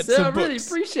said he gets some books. I really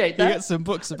appreciate that. You get some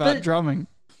books about drumming.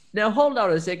 Now, hold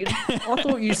on a second. I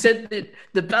thought you said that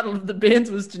the Battle of the Bands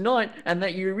was tonight and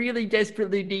that you really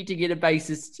desperately need to get a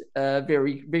bassist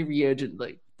very, very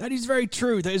urgently. That is very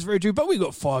true. But we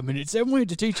got 5 minutes, haven't we,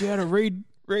 to teach you how to read?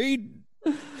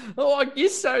 Oh, I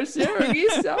guess so, sir. I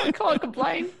guess so. I can't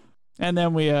complain. And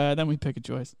then we pick a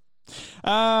choice.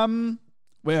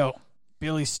 Well,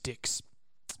 Billy Sticks.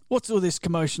 What's all this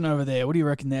commotion over there? What do you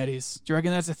reckon that is? Do you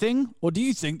reckon that's a thing? Or do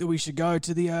you think that we should go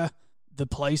to the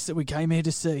place that we came here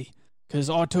to see?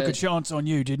 Because I took a chance on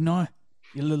you, didn't I?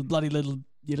 You little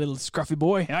scruffy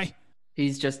boy, hey?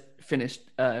 He's just finished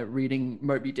reading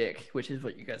Moby Dick, which is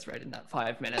what you guys read in that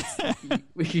 5 minutes.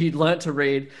 He learnt to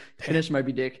read, finished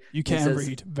Moby Dick. You can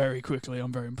read very quickly.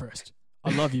 I'm very impressed.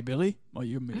 I love you, Billy. Oh,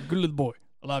 you're a good little boy.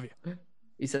 I love you.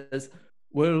 He says,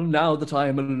 well, now that I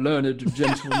am a learned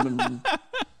gentleman,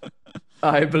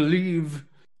 I believe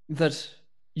that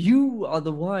you are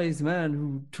the wise man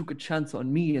who took a chance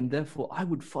on me, and therefore I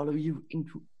would follow you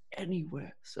into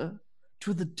anywhere, sir.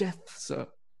 To the death, sir.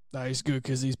 That is good,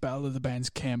 because these Battle of the Bands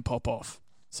can pop off.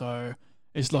 So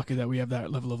it's lucky that we have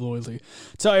that level of loyalty.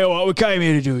 Tell you what, we came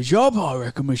here to do a job. I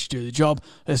reckon we should do the job.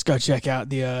 Let's go check out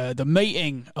the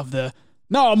meeting of the...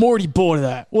 No, I'm already bored of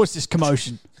that. What's this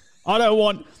commotion? I don't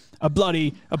want a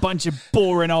bunch of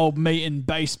boring old meeting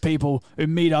bass people who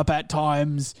meet up at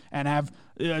times and have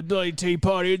a bloody tea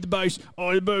party at the bass.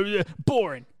 Oh,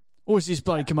 boring. What's this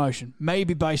bloody commotion?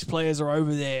 Maybe bass players are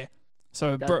over there.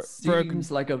 So that seems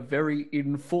like a very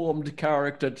informed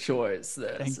character choice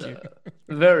there. Thank you.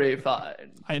 Very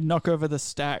fine. I knock over the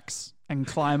stacks and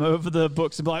climb over the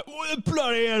books and be like, what the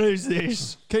bloody hell is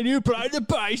this? Can you play the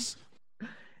bass?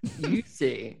 You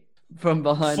see, from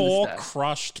behind Four the stacks.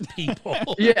 crushed people.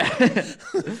 Yeah.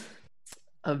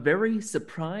 A very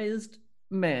surprised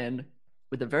man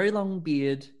with a very long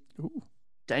beard,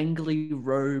 dangly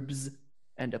robes,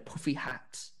 and a puffy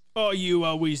hat. Are you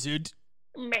a wizard?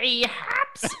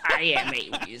 Mayhaps I am a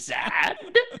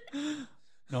wizard.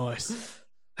 Nice.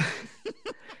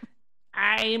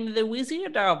 I'm the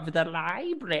wizard of the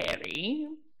library.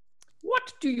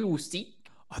 What do you seek?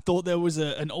 I thought there was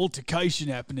an altercation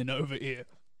happening over here.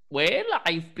 Well,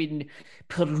 I've been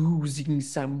perusing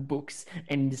some books,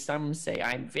 and some say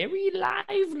I'm very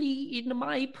lively in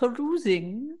my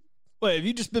perusing. Wait, have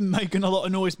you just been making a lot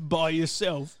of noise by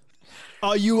yourself?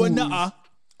 Are you a nutter?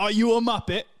 Are you a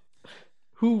muppet?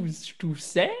 Who's to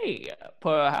say?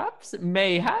 Perhaps,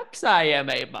 mayhaps I am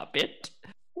a muppet.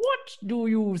 What do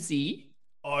you see?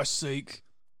 I seek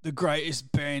the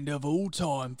greatest band of all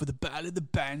time for the Battle of the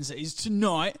Bands that is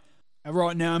tonight. And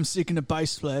right now I'm seeking a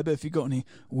bass player, but if you've got any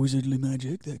wizardly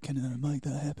magic that can make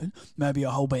that happen, maybe a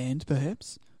whole band,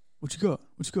 perhaps. What you got?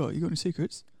 You got any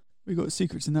secrets? We got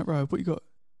secrets in that robe. What you got?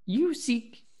 You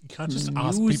seek. You can't just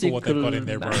ask people what they've got in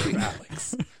their robe,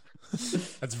 Alex.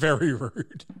 That's very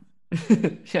rude.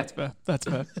 Yeah, That's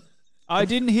fair. I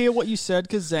didn't hear what you said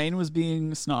because Zane was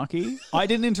being snarky. I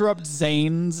didn't interrupt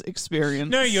Zane's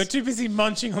experience. No, you're too busy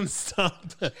munching on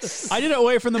Starburst. I did it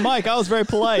away from the mic. I was very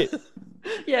polite.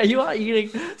 Yeah, you are eating.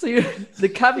 So the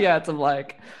caveats of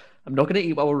like, I'm not going to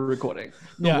eat while we're recording.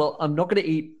 Yeah. Well, I'm not going to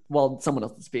eat while someone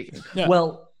else is speaking. Yeah.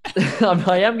 Well,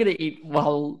 I am going to eat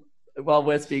while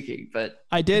we're speaking, but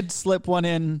I did slip one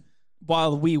in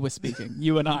while we were speaking,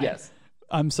 you and I. yes,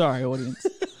 I'm sorry, audience.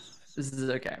 this is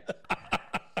okay.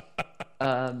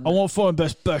 I want to find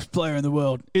best player in the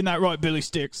world. Isn't that right, Billy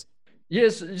Sticks?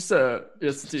 Yes, sir.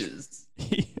 Yes, it is.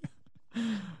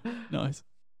 Nice.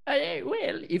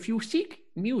 Well, if you seek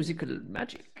musical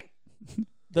magic,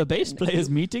 The bass player's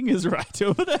meeting is right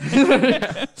over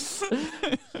there.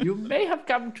 you may have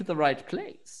come to the right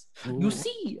place. You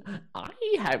see, I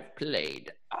have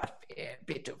played a fair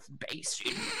bit of bass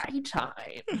in my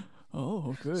time.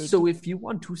 Oh, good. So if you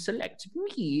want to select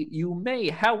me, you may.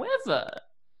 However,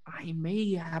 I I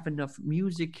may have enough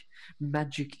music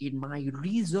magic in my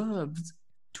reserves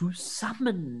to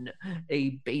summon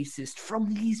a bassist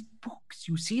from these books.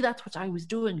 You see, that's what I was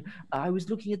doing. I was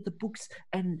looking at the books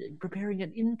and preparing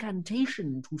an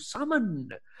incantation to summon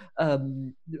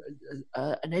an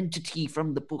entity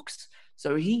from the books.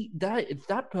 So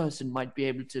that person might be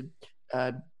able to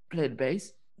play the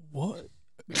bass. What?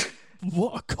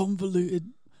 What a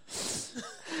convoluted.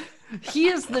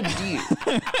 Here's the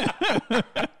deal.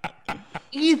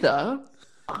 Either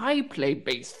I play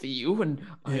bass for you, and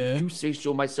I do say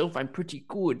so myself, I'm pretty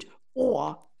good,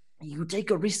 or you take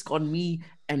a risk on me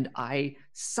and I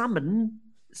summon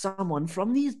someone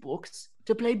from these books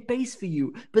to play bass for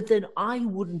you, but then I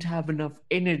wouldn't have enough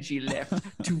energy left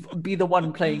to be the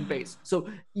one playing bass. So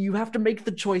you have to make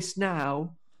the choice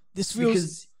now. This feels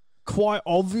because quite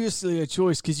obviously a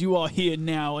choice because you are here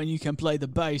now and you can play the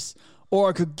bass. Or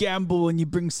I could gamble and you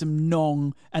bring some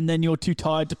nong and then you're too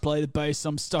tired to play the bass. So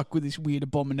I'm stuck with this weird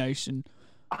abomination.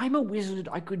 I'm a wizard.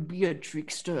 I could be a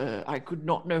trickster. I could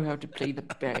not know how to play the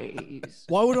bass.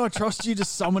 Why would I trust you to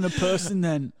summon a person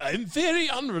then? I'm very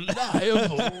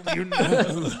unreliable, you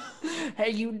know. Hey,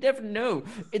 you never know.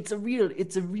 It's a real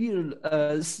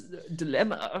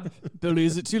dilemma. Billy,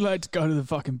 is it too late to go to the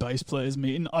fucking bass players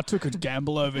meeting? I took a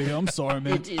gamble over here. I'm sorry,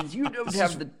 man. It is. You don't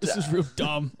have the. This is real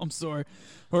dumb. I'm sorry.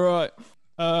 All right.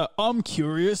 I'm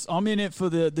curious. I'm in it for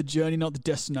the journey, not the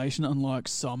destination, unlike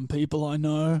some people I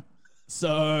know.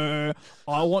 So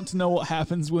I want to know what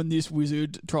happens when this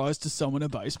wizard tries to summon a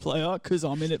bass player because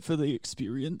I'm in it for the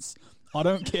experience. I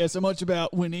don't care so much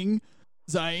about winning,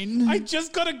 Zane. I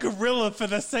just got a gorilla for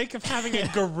the sake of having a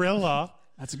gorilla.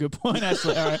 That's a good point,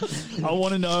 actually. All right. I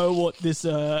want to know what this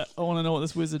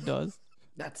wizard does.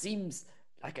 That seems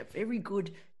like a very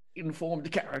good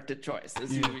informed character choice,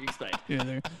 as you explained.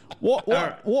 Yeah. What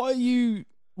are you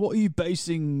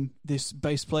basing this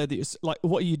bass player that you're like?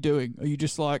 What are you doing? Are you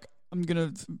just like, I'm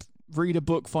gonna read a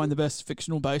book, find the best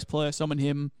fictional bass player, summon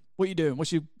him? What are you doing?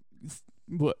 What are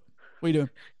you doing?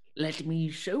 Let me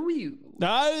show you.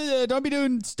 No, don't be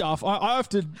doing stuff. I have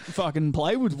to fucking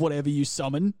play with whatever you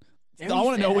summon. Very I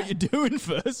want to know fair. what you're doing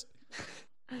first.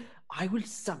 I will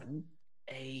summon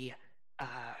a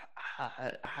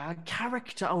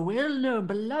character, a well-known,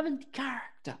 beloved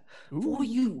character for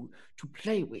you to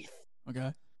play with.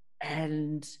 Okay.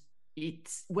 And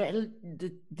it's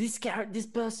this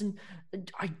person.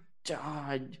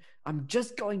 I'm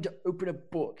just going to open a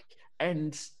book,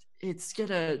 and it's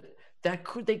gonna.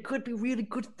 They could be really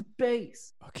good at the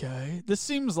bass. Okay. This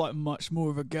seems like much more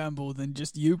of a gamble than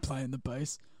just you playing the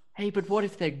bass. Hey, but what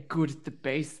if they're good at the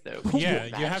bass, though? Could Yeah,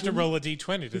 you you have to imagine? roll a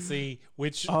d20 to see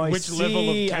which Oh, level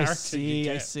of character you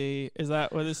I get. see. Is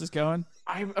that where this is going?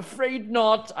 I'm afraid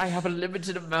not. I have a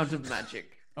limited amount of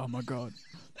magic. Oh my god.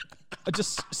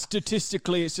 Just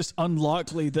statistically, it's just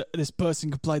unlikely that this person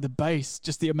could play the bass.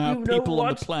 Just the amount You of know people on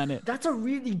what? the planet. That's a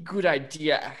really good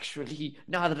idea, actually,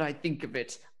 now that I think of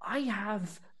it. I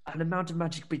have an amount of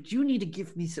magic, but you need to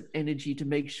give me some energy to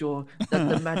make sure that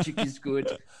the magic is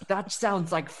good. That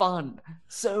sounds like fun.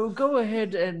 So go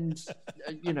ahead and,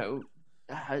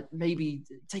 maybe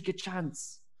take a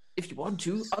chance if you want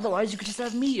to. Otherwise, you could just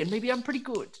have me, and maybe I'm pretty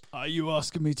good. Are you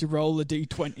asking me to roll a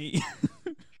d20?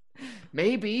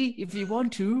 Maybe, if you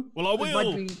want to. Well, I It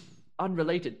will. might be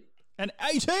unrelated. An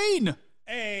 18!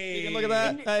 Hey, You can look at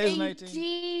that. That is an 18.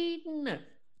 18.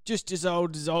 Just as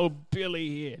old as old Billy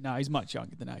here. No, he's much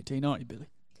younger than 18, aren't you, Billy?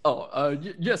 Oh,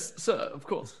 yes, sir, of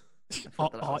course.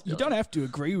 You don't have to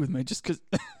agree with me just because.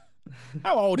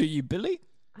 How old are you, Billy?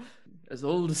 As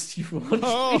old as you want.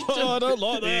 Oh, me to I don't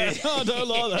like that. I don't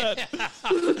like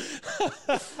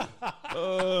that.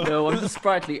 No, I'm the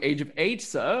sprightly age of 8,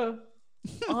 sir.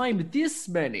 I'm this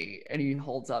many. And he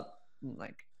holds up,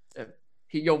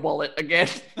 your wallet again.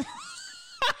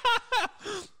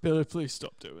 Billy, please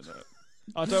stop doing that.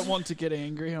 I don't want to get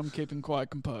angry. I'm keeping quite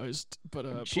composed.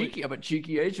 But Cheeky, I'm a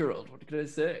cheeky 8-year-old. What can I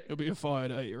say? you'll be a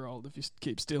fired 8-year-old if you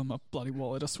keep stealing my bloody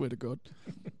wallet. I swear to God.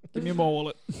 Give me my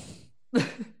wallet.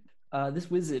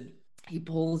 This wizard, he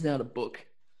pulls out a book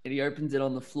and he opens it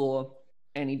on the floor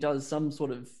and he does some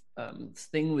sort of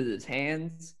thing with his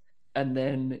hands. And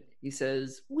then he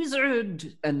says,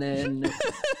 "Wizard!" And then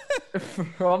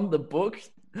from the book,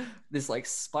 this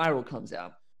spiral comes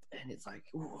out. And it's like,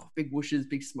 ooh, big whooshes,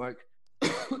 big smoke.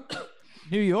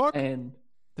 New York? And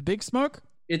The Big Smoke?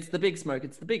 it's the big smoke.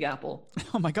 It's the big apple.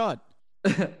 Oh my God.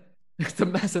 It's a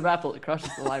massive apple that crushes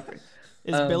the library.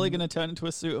 Is Billy going to turn into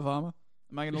a suit of armor?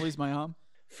 Am I going to lose my arm?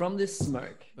 From this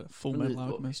smoke. The Full From Metal this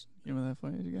book. Alchemist. You know where that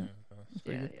footage you go?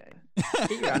 Yeah.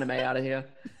 Get your anime out of here.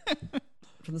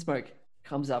 From the smoke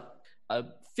comes up a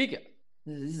figure.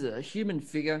 This is a human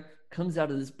figure comes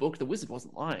out of this book. The wizard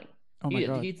wasn't lying. Oh my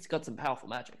God. He's got some powerful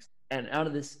magics. And out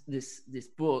of this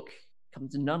book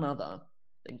comes none other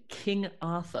than King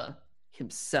Arthur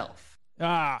himself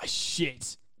Ah,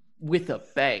 shit. with a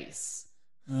base.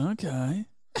 Okay.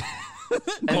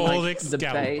 And, Old like, the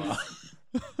Excalibur.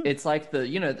 base, it's like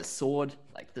the sword,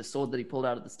 like the sword that he pulled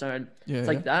out of the stone. Yeah, It's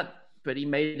like that, but he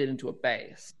made it into a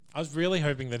base. I was really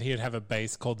hoping that he'd have a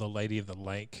base called the Lady of the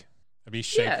Lake. It'd be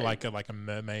shaped Yeah. like a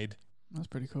mermaid. That's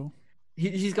pretty cool.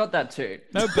 He's got that too.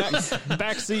 No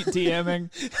backseat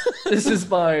DMing. This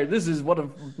is one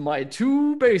of my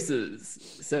 2 bases,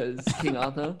 says King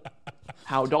Arthur.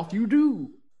 How doth you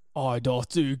do? I doth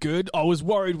do good. I was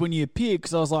worried when you appeared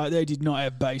because I was like, they did not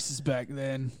have bases back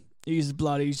then. He's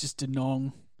just a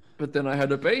nong. But then I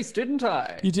had a base, didn't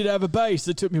I? You did have a base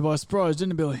that took me by surprise,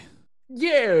 didn't it, Billy?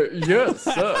 Yeah, yes,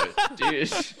 sir.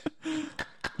 Did.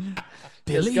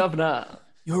 Billy, Yes, Governor.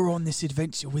 you're on this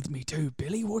adventure with me too,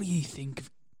 Billy. What do you think of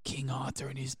King Arthur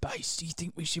and his base? Do you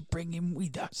think we should bring him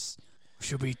with us? Or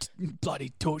should we bloody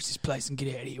torch this place and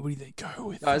get out of here? What do you think? Go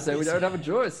with I the say we don't wizard. have a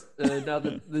choice. Now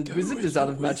that the Go wizard with is out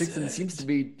the of magics and wizard. seems to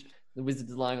be the wizard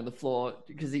is lying on the floor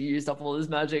because he used up all his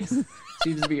magics.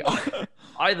 Seems to be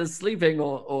either sleeping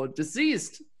or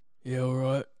deceased. Yeah, all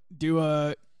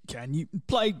right. Can you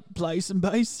play some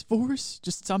bass for us?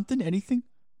 Just something, anything?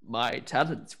 My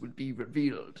talents would be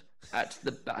revealed at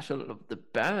the Battle of the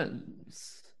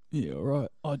Bands. Yeah, all right.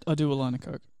 I do a line of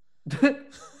coke.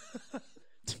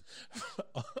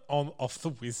 Off the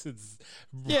wizard's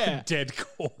Yeah. dead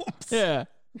corpse. Yeah,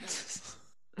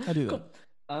 I do that.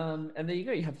 And there you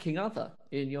go. You have King Arthur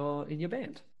in your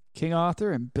band. King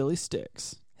Arthur and Billy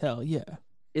Sticks. Hell yeah.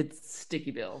 It's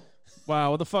Sticky Bill.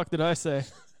 Wow, what the fuck did I say?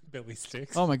 Billy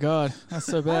Sticks. Oh my god, that's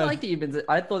so I bad. like that you've been.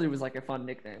 I thought it was like a fun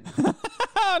nickname.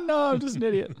 No, I'm just an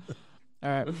idiot. All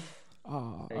right. Oh,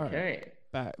 all right. Okay.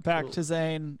 Back to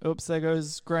Zane. Oops, there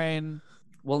goes Grain.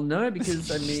 Well, no, because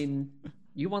I mean,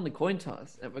 you won the coin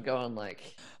toss, and we're going like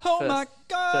Oh my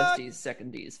god. firsties,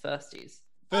 secondies, firsties.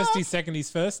 Firsties,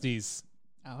 secondies, firsties.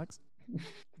 Alex.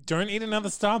 Don't eat another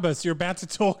Starburst. You're about to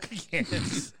talk again.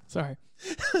 Sorry.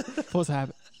 Force a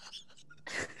habit.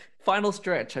 Final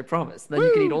stretch, I promise. Then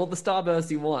you can eat all the Starbursts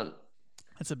you want.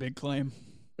 That's a big claim.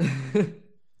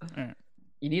 Alright.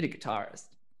 You need a guitarist,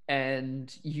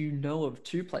 and you know of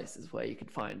 2 places where you can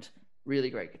find really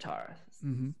great guitarists.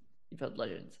 Mm-hmm. You've had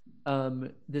legends.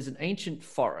 There's an ancient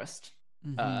forest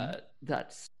Mm-hmm.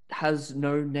 that has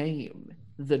no name.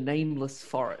 The Nameless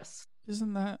Forest.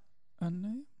 Isn't that a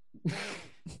name?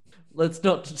 Let's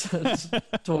not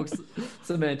talk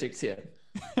semantics here.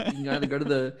 You can either go to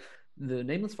the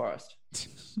Nameless Forest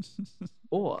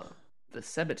or the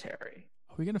cemetery.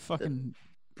 Are we gonna fucking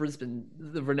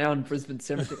The renowned Brisbane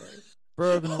Cemetery.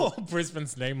 bro? Oh,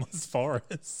 Brisbane's nameless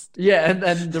forest. Yeah,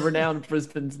 and the renowned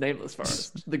Brisbane's Nameless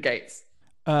Forest. The gates.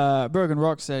 Bergen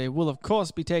Rocksteady will of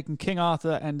course be taking King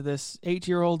Arthur and this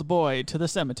 8-year-old boy to the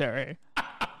cemetery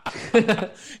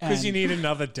Because you need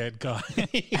another dead guy.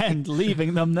 and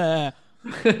leaving them there.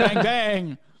 Bang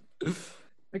bang.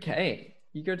 Okay.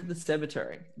 You go to the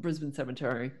cemetery. Brisbane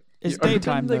Cemetery. It's You open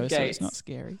daytime the though, so gates. it's not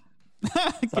scary.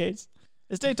 Gates.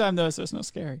 It's daytime though, so it's not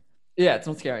scary. Yeah, it's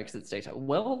not scary because it's daytime.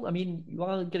 Well, I mean, you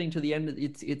are getting to the end.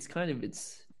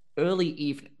 It's early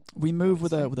evening. We move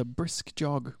with a brisk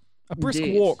jog, a brisk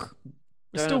Indeed. walk. We're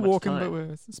Don't still have much walking, time. but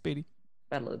we're speedy.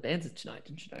 Battle of the Bands is tonight,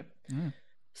 didn't you know? Yeah.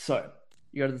 So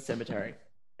you go to the cemetery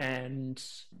and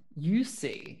you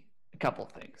see a couple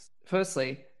of things.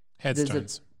 Firstly,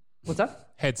 Headstones. what's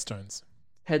that? Headstones.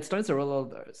 Headstones are a lot of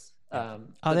those. Are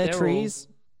but there they're all- trees?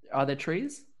 Are there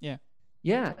trees? Yeah.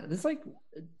 Yeah,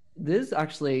 there's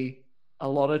actually a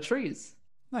lot of trees.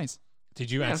 Nice.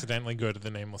 Did you Yeah. accidentally go to the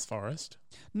nameless forest?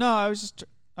 No, I was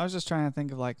just trying to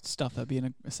think of like stuff that'd be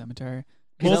in a cemetery.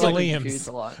 People are, like, Mausoleums. confused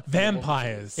a lot.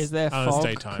 Vampires. Is there Oh, it's fog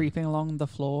daytime. creeping along the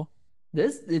floor?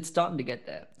 It's starting to get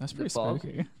there. That's the pretty fog.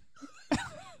 spooky.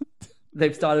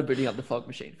 They've started booting up the fog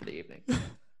machine for the evening.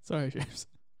 Sorry, James.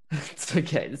 It's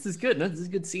okay. This is good. No, this is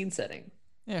good scene setting.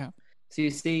 Yeah. So you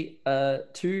see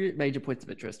 2 major points of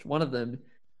interest. One of them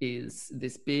is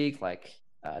this big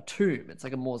tomb. It's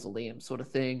like a mausoleum sort of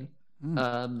thing. Mm.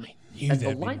 And Knew the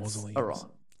there'd be lights are mausoleums. on.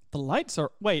 The lights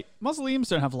are mausoleums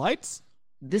don't have lights.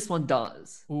 This one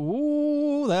does.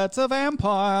 Ooh, that's a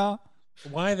vampire.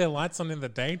 Why are there lights on in the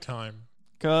daytime?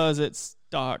 'Cause it's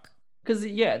dark. Because,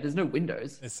 yeah, there's no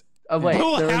windows. It's... Oh, wait.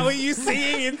 Oh, there how are is- you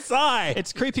seeing inside?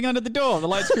 It's creeping under the door. The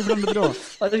light's creeping under the door.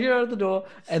 I think you're out the door,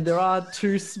 and there are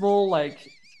 2 small,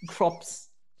 crops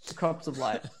of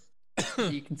light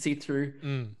that you can see through.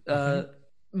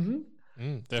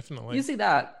 Definitely. You see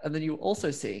that, and then you also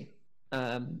see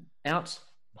out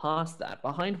past that,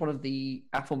 behind one of the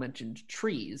aforementioned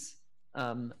trees,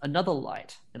 another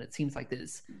light, and it seems like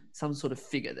there's some sort of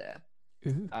figure there,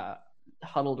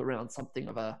 huddled around something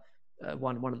of a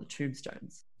one of the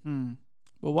tombstones.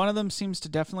 Well, one of them seems to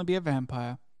definitely be a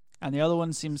vampire, and the other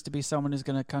one seems to be someone who's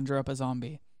going to conjure up a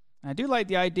zombie. I do like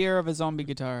the idea of a zombie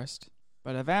guitarist,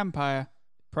 but a vampire,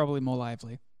 probably more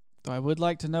lively. Though I would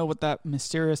like to know what that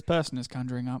mysterious person is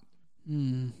conjuring up.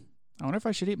 I wonder if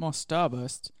I should eat more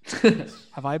Starburst.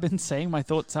 Have I been saying my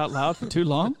thoughts out loud for too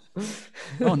long?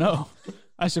 Oh no.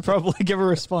 I should probably give a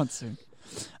response soon.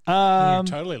 You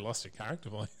totally lost your character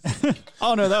voice.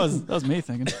 Oh no, that was me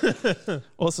thinking.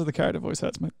 Also, the character voice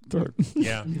hurts my throat.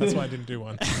 Yeah, that's why I didn't do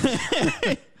one.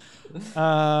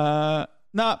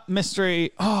 Nah,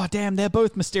 mystery. Oh damn, they're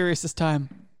both mysterious this time.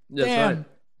 That's Damn.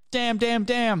 right.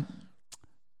 Damn.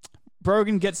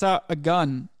 Brogan gets out a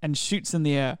gun and shoots in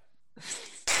the air.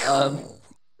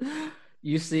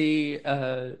 You see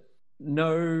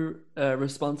no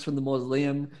response from the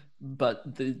mausoleum,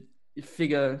 but the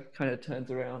figure kind of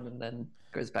turns around and then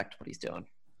goes back to what he's doing.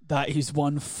 That is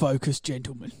one focused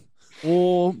gentleman.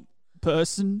 Or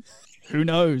person. Who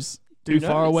knows? Too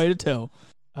far away to tell.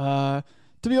 To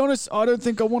be honest, I don't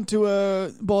think I want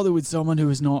to bother with someone who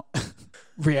is not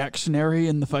reactionary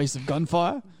in the face of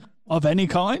gunfire of any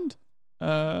kind.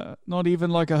 Not even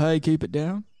like a hey, keep it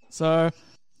down. So,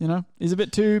 you know, he's a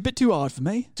bit too hard for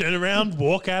me. Turn around,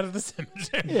 walk out of the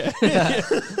cemetery. Yeah.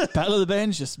 Battle of the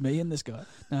Bands, just me and this guy.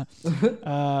 No.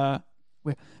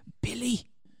 Billy,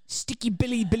 Sticky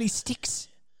Billy Sticks.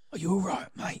 Are you all right,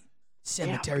 mate?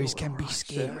 Cemeteries can be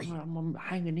scary. I'm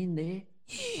hanging in there.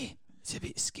 Yeah, it's a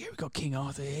bit scary. We got King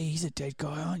Arthur here. He's a dead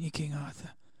guy, aren't you, King Arthur?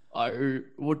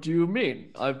 What do you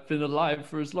mean? I've been alive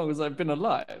for as long as I've been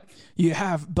alive. You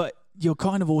have, but you're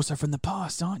kind of also from the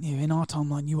past, aren't you? In our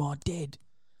timeline, you are dead,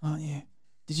 aren't you?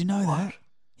 Did you know that?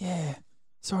 Yeah.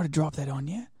 Sorry to drop that on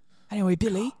you. Anyway,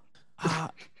 Billy,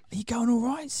 are you going all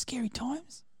right? Scary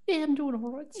times? Yeah, I'm doing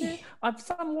all right, sir. I've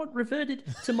somewhat reverted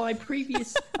to my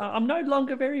previous... I'm no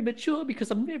longer very mature because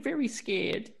I'm very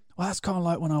scared. Well, that's kind of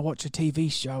like when I watch a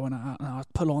TV show and I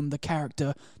pull on the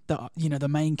character, the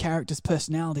main character's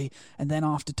personality, and then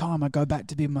after time I go back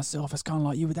to be myself. It's kind of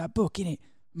like you with that book, innit?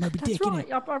 Moby Dick, right.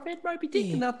 innit? I read Moby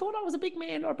Dick and I thought I was a big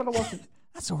man, but I wasn't.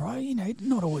 That's all right,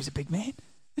 not always a big man.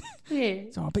 Yeah.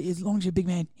 It's all right, but as long as you're a big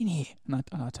man, in here. And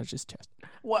I touch his chest.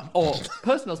 What? Oh,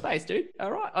 personal space, dude.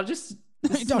 All right, I'll just...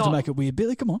 You don't have to make it weird,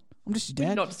 Billy. Come on, I'm just your We dad.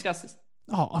 did not discuss this.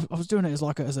 Oh, I was doing it as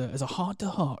a heart to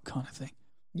heart kind of thing.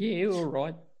 Yeah, all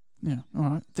right. Yeah, all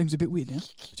right. Things are a bit weird now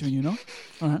between you and I.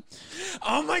 All right.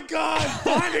 Oh my God,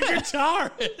 find a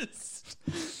guitarist.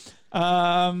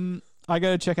 I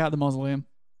go check out the mausoleum.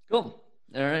 Cool.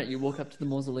 All right, you walk up to the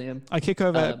mausoleum. I kick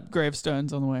over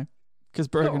gravestones on the way because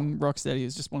Brogan Rocksteady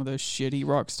is just one of those shitty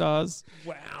rock stars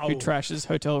Wow. who trashes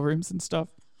hotel rooms and stuff.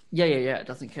 Yeah. It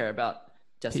doesn't care about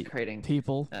desecrating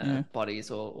People.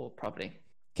 bodies or property.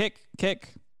 Kick.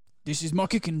 This is my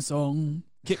kicking song.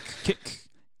 Kick.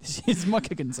 This is my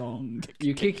kicking song. Kick.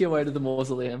 You kick your way to the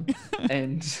mausoleum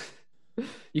and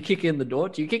you kick in the door.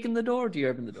 Do you kick in the door or do you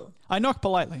open the door? I knock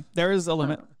politely. There is a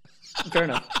limit. Fair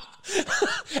enough.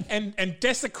 and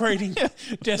desecrating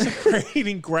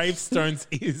gravestones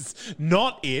is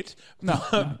not it.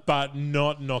 No. But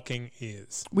not knocking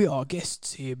is. We are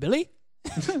guests here, Billy.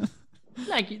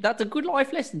 Thank you. That's a good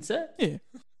life lesson, sir. Yeah.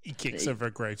 He kicks over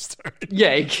a gravestone.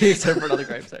 Yeah, he kicks over another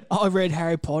gravestone. I read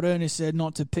Harry Potter and it said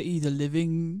not to pity the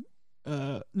living.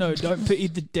 No, don't pity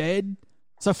the dead.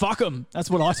 So fuck them. That's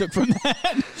what I took from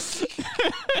that.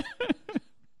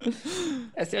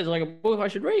 That sounds like a book I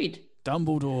should read.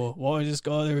 Dumbledore, wisest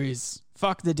guy there is.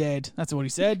 Fuck the dead. That's what he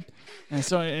said.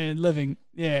 And living.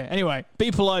 Yeah. Anyway, be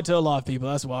polite to alive people.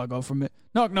 That's what I got from it.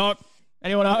 Knock, knock.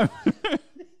 Anyone home?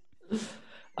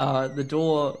 The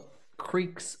door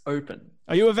creaks open.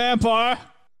 Are you a vampire?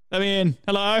 Let me in.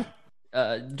 Hello?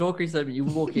 Door creaks open. You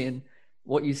walk in.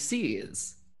 What you see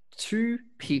is two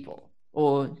people,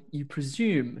 or you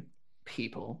presume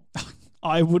people.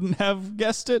 I wouldn't have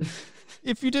guessed it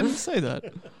if you didn't say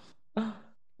that.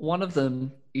 One of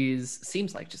them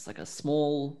seems like just like a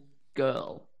small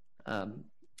girl,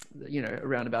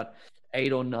 around about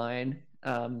 8 or 9.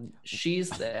 She's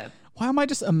there. Why am I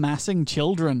just amassing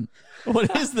children?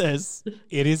 What is this?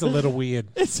 It is a little weird.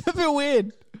 It's a bit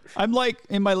weird. I'm like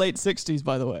in my late 60s,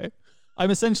 by the way.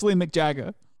 I'm essentially Mick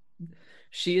Jagger.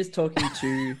 She is talking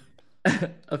to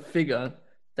a figure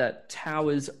that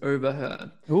towers over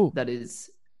her. Ooh. That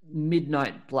is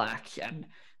midnight black and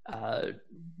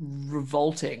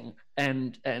revolting,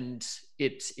 and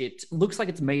it looks like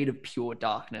it's made of pure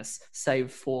darkness,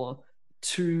 save for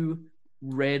 2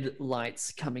 red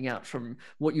lights coming out from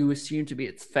what you assume to be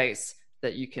its face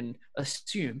that you can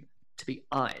assume to be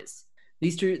eyes.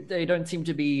 These two, they don't seem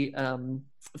to be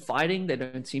fighting. They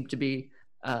don't seem to be,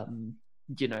 at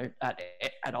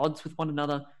odds with one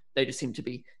another. They just seem to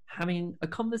be having a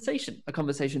conversation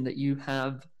that you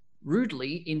have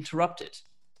rudely interrupted.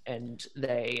 And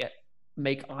they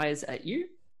make eyes at you.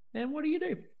 And what do you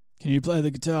do? Can you play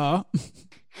the guitar?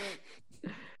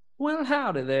 Well,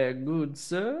 howdy there, good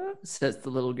sir, says the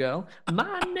little girl.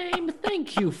 My name,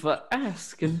 thank you for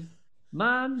asking.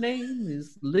 My name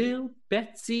is Lil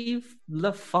Betsy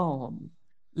LaFawn.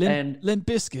 Limp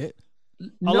Bizkit?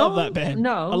 I love that band.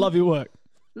 No. I love your work.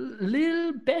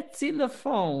 Lil Betsy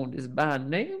LaFawn is my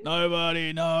name.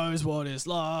 Nobody knows what it's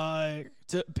like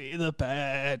to be the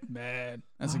bad man.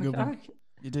 That's a good one.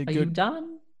 You did Are good. you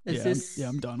done?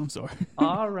 I'm done. I'm sorry.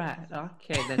 All right.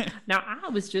 Okay, then. Now, I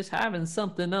was just having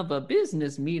something of a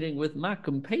business meeting with my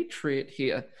compatriot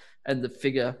here. And the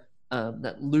figure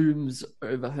that looms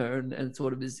over her and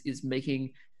sort of is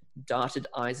making darted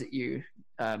eyes at you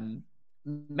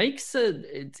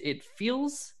it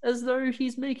feels as though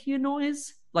he's making a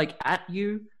noise, like at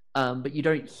you, but you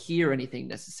don't hear anything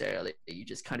necessarily. You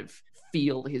just kind of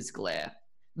feel his glare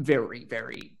very,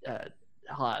 very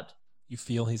hard. You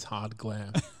feel his hard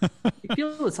glare. You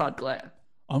feel his hard glare.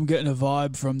 I'm getting a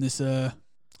vibe from this. Can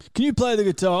you play the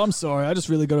guitar? I'm sorry. I just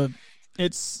really got to.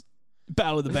 It's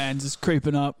Battle of the Bands is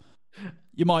creeping up.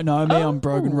 You might know me. I'm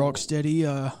Brogan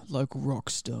Rocksteady, local rock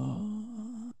star.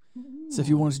 So if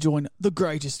you want to join the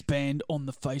greatest band on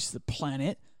the face of the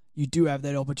planet, you do have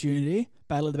that opportunity.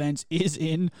 Battle of the Bands is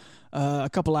in a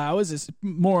couple hours. It's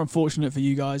more unfortunate for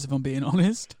you guys, if I'm being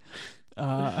honest,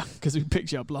 because we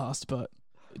picked you up last, but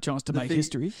a chance to make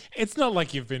history. It's not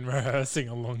like you've been rehearsing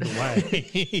along the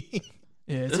way.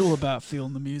 Yeah, it's all about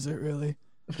feeling the music, really.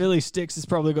 Billy Sticks has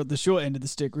probably got the short end of the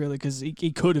stick, really, because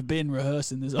he could have been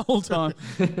rehearsing this whole time.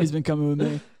 He's been coming with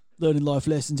me, learning life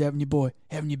lessons, haven't you,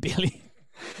 Billy?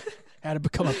 How to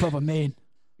become a proper man.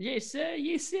 Yes, sir.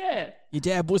 Yes, sir. Your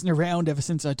dad wasn't around ever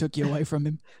since I took you away from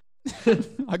him.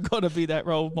 I got to be that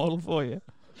role model for you.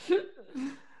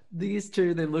 These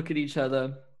two, they look at each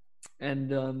other,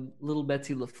 and little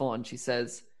Betsy LaFawn, she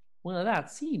says, well, that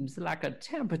seems like a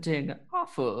tempting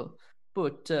offer,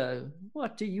 but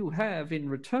what do you have in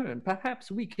return? Perhaps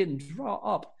we can draw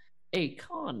up a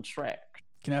contract.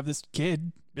 Can I have this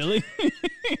kid, Billy?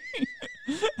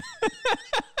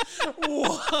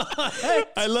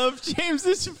 What? I love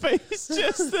James's face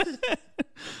just then.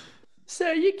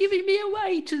 So you're giving me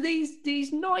away to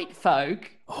these night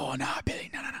folk? Oh, no,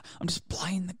 Billy, no. I'm just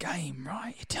playing the game,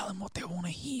 right? You tell them what they want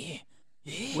to hear.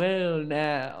 Yeah. Well,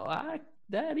 now,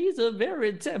 that is a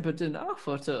very tempting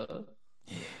offer, sir.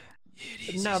 Yeah,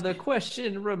 it is. Now, the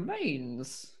question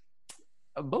remains,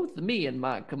 both me and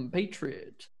my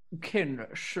compatriot can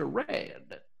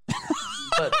charade,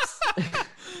 but...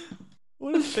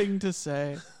 What a thing to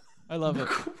say. I love it. The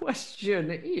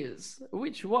question is,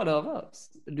 which one of us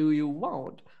do you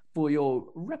want for your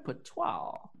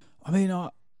repertoire? I mean,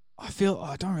 I feel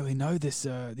I don't really know this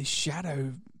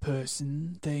shadow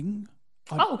person thing.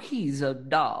 He's a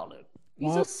darling.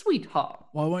 He's a sweetheart.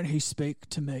 Why won't he speak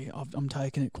to me? I'm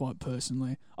taking it quite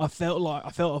personally. I felt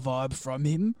a vibe from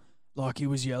him, like he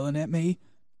was yelling at me,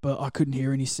 but I couldn't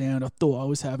hear any sound. I thought I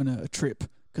was having a trip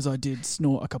because I did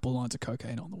snort a couple lines of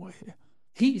cocaine on the way here.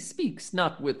 He speaks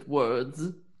not with words.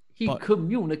 He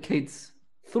communicates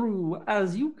through,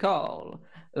 as you call,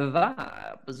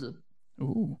 vibes.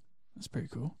 Ooh, that's pretty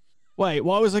cool. Wait,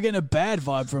 why was I getting a bad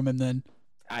vibe from him then?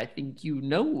 I think you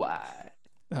know why.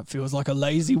 That feels like a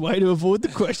lazy way to avoid the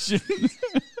question.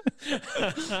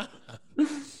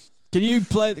 Can you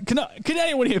play? Can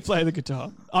anyone here play the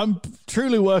guitar? I'm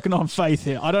truly working on faith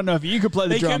here. I don't know if you could play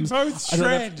the drums. They can both shred. I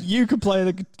don't know if you could play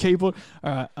the keyboard.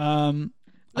 All right.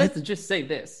 Let's just say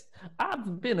this.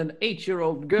 I've been an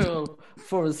 8-year-old girl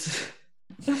for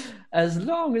as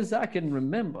long as I can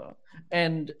remember.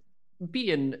 And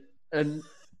being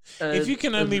if you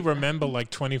can only remember like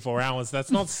 24 hours,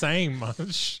 that's not saying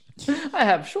much. I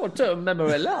have short-term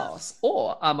memory loss,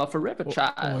 or I'm a forever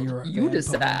child. You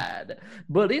decide.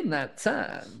 But in that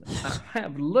time, I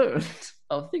have learned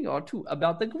a thing or two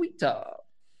about the guitar.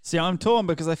 See, I'm torn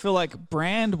because I feel like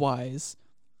brand-wise,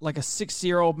 like a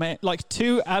 6-year-old man, like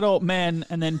 2 adult men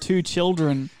and then 2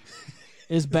 children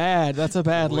is bad. That's a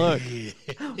bad look.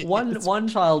 One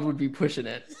child would be pushing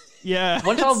it. Yeah.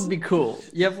 One child would be cool.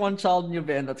 You have one child in your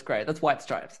band, that's great. That's White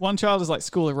Stripes. One child is like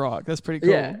School of Rock. That's pretty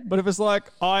cool. Yeah. But if it's like,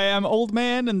 I am old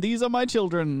man and these are my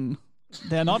children.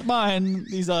 They're not mine.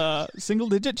 These are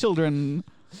single-digit children.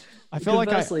 I feel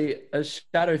like a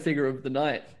shadow figure of the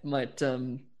night might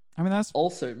I I mean, that's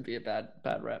also be a bad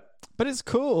rep. but it's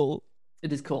cool.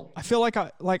 It is cool. I feel like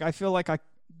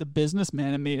the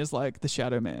businessman in me is like the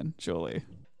Shadow Man. Surely,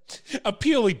 A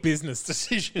purely business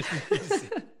decision.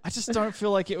 I just don't feel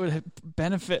like it would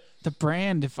benefit the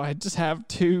brand if I just have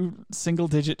 2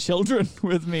 single-digit children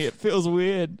with me. It feels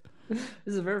weird. This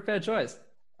is a very fair choice.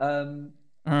 All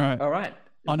right. All right.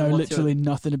 I know What's literally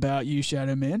nothing about you,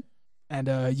 Shadow Man. And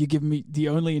you give me the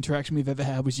only interaction we've ever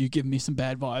had was you giving me some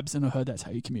bad vibes, and I heard that's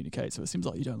how you communicate. So it seems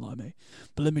like you don't like me.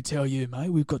 But let me tell you, mate,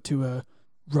 we've got to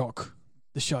rock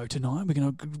the show tonight. We're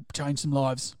gonna change some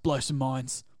lives, blow some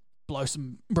minds, blow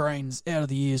some brains out of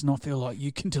the ears, and I feel like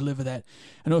you can deliver that.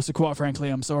 And also, quite frankly,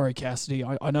 I'm sorry, Cassidy.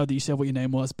 I know that you said what your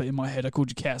name was, but in my head I called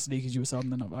you Cassidy because you were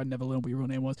Southern, and I never learned what your real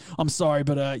name was. I'm sorry,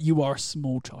 but you are a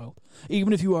small child.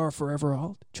 Even if you are a forever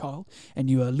old child and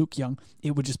you look young,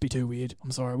 it would just be too weird.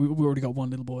 I'm sorry. We already got one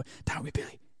little boy. Don't we,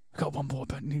 Billy? We got one boy,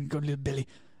 but you got little Billy.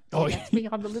 Oh, That's me.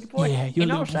 I'm the little boy. Yeah, you're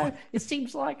and a little also, boy. it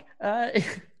seems like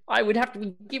I would have to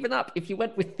be given up if you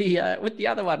went with the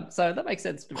other one. So that makes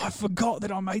sense to me. I forgot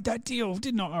that I made that deal,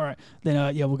 didn't I? All right.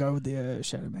 Then, we'll go with the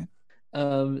Shadow Man.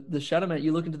 The Shadow Man.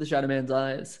 You look into the Shadow Man's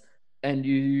eyes, and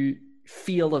you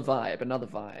feel a vibe, another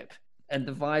vibe, and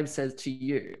the vibe says to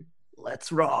you,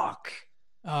 "Let's rock."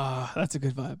 Ah, that's a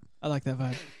good vibe. I like that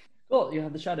vibe. Well, you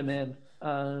have the Shadow Man,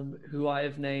 who I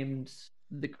have named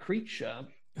the Creature.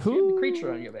 Who? You have the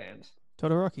Creature on your band.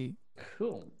 Todoroki.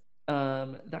 Cool.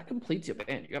 That completes your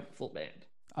band. You have a full band.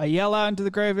 I yell out into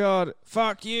the graveyard,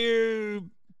 "Fuck you,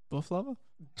 Buff Lover."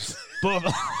 Buff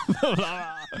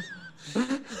Lover.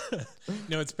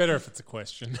 No, it's better if it's a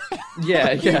question.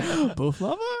 Yeah. Buff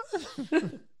Lover?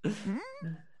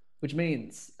 Which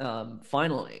means,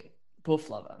 finally, Buff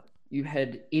Lover, you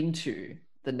head into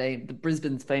the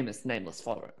Brisbane's famous Nameless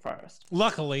Forest.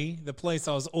 Luckily, the place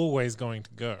I was always going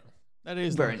to go. That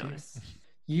is Very lucky. nice.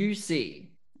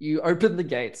 You open the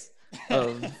gates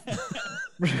of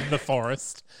The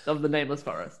forest. of the Nameless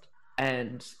Forest,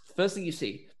 and first thing you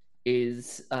see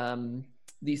is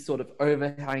these sort of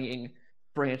overhanging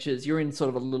branches. You're in sort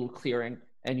of a little clearing,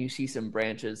 and you see some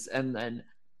branches, and then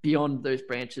beyond those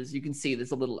branches, you can see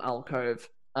there's a little alcove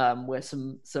where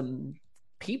some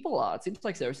people are. It seems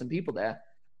like there are some people there.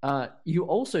 You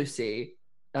also see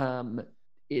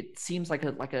it seems like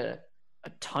a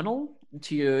tunnel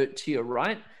to your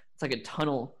right. It's like a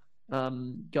tunnel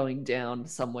going down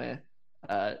somewhere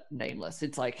nameless.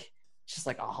 It's just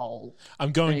like a hole.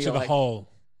 I'm going And to you're the like- hole.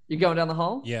 You're going down the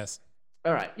hole? Yes.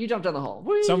 All right, you jump down the hole.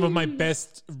 Some of my Whee!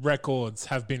 best records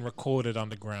have been recorded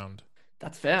underground.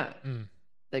 That's fair. Mm.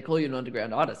 They call you an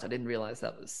underground artist. I didn't realize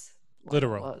that was what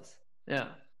Literal. It was. Yeah.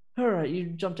 All right, you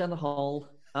jump down the hole.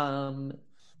 Don't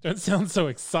sound so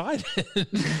excited.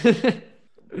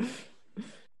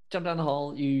 Jump down the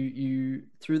hole. You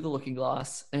through the looking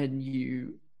glass, and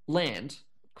you land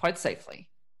quite safely.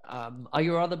 Are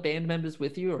your other band members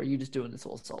with you, or are you just doing this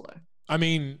all solo? I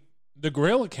mean, the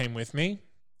gorilla came with me.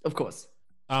 Of course.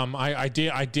 I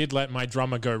did let my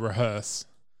drummer go rehearse.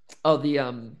 Oh, the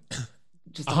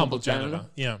just A the humble janitor.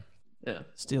 Yeah. Yeah.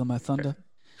 Stealing my thunder.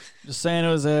 Just saying it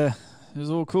was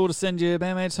all cool to send your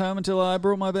bandmates home until I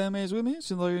brought my bandmates with me.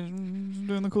 So like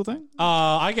doing the cool thing.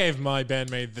 I gave my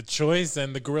bandmate the choice,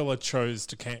 and the gorilla chose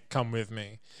to come with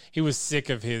me. He was sick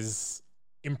of his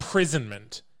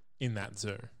imprisonment in that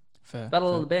zoo. Fair.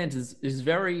 Battle of the Bands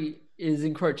is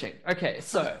encroaching. Okay,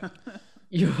 so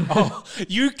you Oh,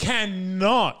 you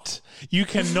cannot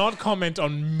comment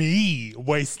on me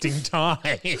wasting time.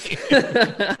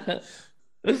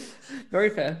 very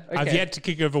fair. Okay. I've yet to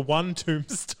kick over one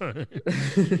tombstone.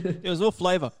 It was all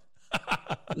flavor.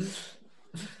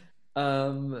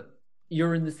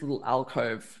 You're in this little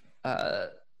alcove,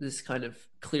 this kind of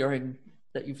clearing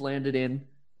that you've landed in,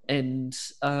 and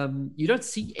you don't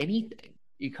see anything.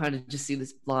 You kind of just see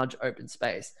this large open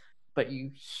space, but you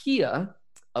hear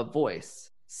a voice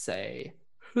say,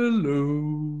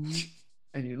 "Hello,"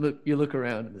 and you look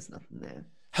around, and there's nothing there.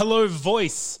 Hello,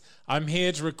 voice. I'm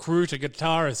here to recruit a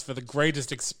guitarist for the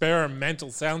greatest experimental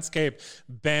soundscape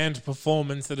band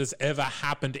performance that has ever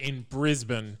happened in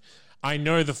Brisbane. I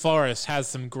know the forest has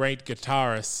some great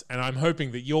guitarists, and I'm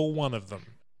hoping that you're one of them.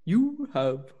 You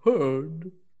have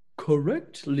heard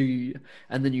correctly.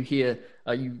 And then you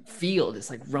feel this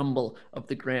like rumble of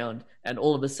the ground, and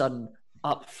all of a sudden,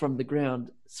 up from the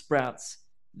ground sprouts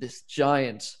this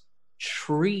giant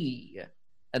tree.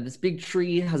 And this big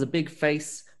tree has a big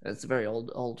face, and it's a very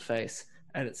old face,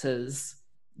 and it says,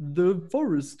 "The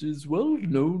forest is well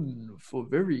known for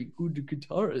very good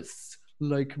guitarists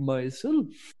like myself.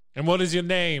 And what is your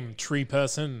name, tree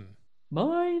person?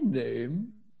 My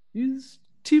name is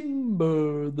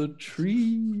Timber the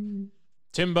Tree."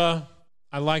 Timber,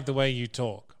 I like the way you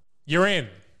talk. You're in.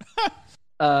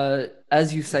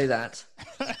 As you say that,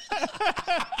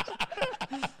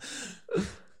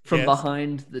 from Yes.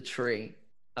 behind the tree,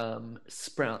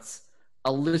 sprouts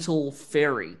a little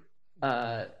fairy,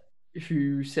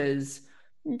 who says,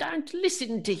 "Don't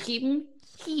listen to him.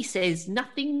 He says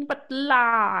nothing but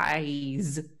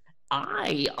lies.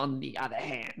 I, on the other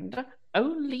hand,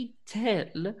 only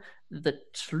tell the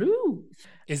truth."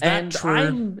 Is that And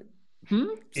true?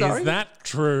 Sorry? Is that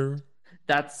true?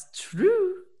 That's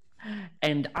true.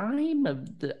 And I'm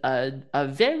a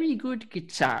very good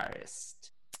guitarist.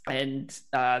 And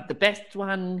the best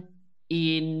one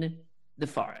in the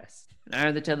forest. And I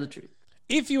only tell the truth.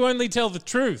 If you only tell the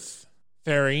truth,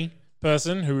 fairy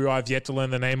person who I've yet to learn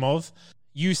the name of,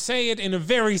 you say it in a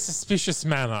very suspicious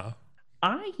manner.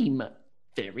 I'm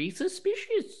very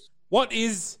suspicious. What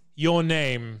is your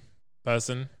name,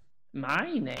 person?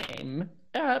 My name,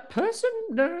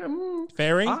 person,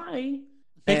 Fairy? I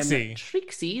Pixie. am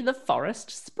Trixie the Forest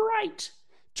Sprite.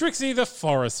 Trixie the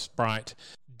Forest Sprite.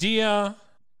 Dear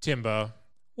Timber,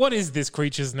 what is this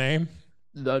creature's name?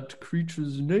 That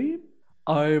creature's name?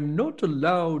 I am not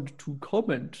allowed to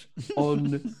comment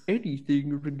on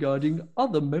anything regarding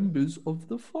other members of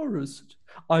the forest.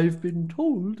 I've been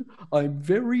told I'm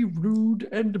very rude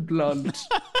and blunt.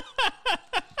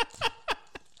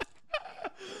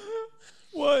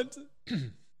 What?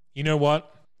 You know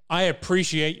what? I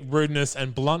appreciate rudeness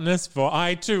and bluntness, for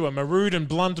I too am a rude and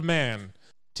blunt man.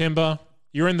 Timber,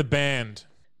 you're in the band.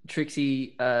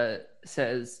 Trixie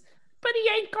says, "But he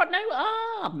ain't got no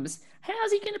arms.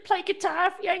 How's he going to play guitar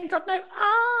if he ain't got no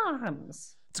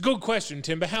arms?" It's a good question,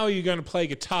 Timber. How are you going to play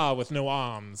guitar with no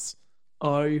arms?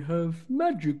 I have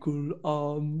magical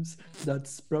arms that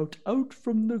sprout out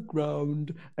from the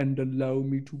ground and allow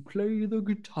me to play the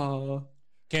guitar.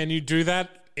 Can you do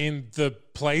that in the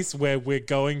place where we're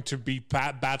going to be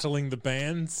battling the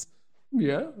bands?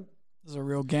 Yeah. There's a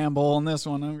real gamble on this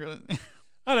one. I'm gonna.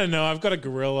 I don't know. I've got a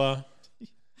gorilla.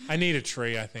 I need a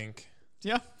tree, I think.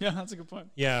 Yeah, that's a good point.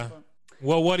 Yeah.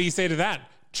 Well, what do you say to that,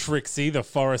 Trixie, the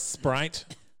forest sprite?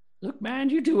 Look, man,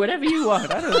 you do whatever you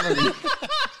want. I don't know.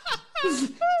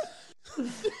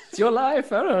 It's your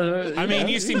life. I don't know. I mean,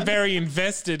 you seem very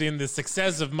invested in the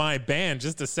success of my band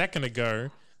just a second ago.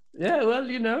 Yeah, well,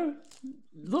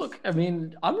 look, I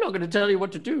mean, I'm not going to tell you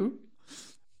what to do.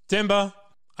 Timber,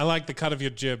 I like the cut of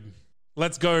your jib.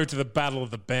 Let's go to the battle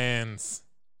of the bands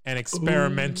and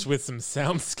experiment with some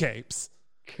soundscapes.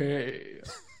 Okay.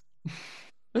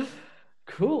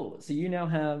 Cool. So you now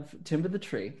have Timber the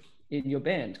Tree in your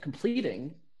band,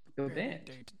 completing your band.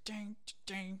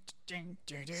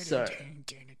 So,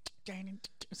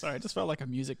 Sorry, I just felt like a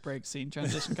music break scene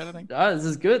transition kind of thing. this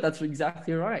is good. That's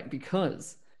exactly right,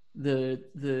 because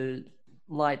the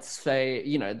lights fade.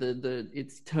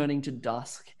 It's turning to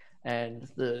dusk, and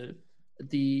the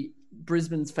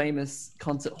Brisbane's famous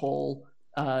concert hall.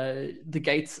 The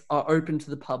gates are open to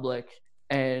the public,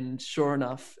 and sure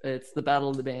enough, it's the Battle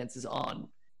of the Bands is on,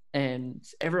 and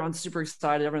everyone's super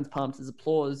excited. Everyone's pumped. There's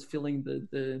applause filling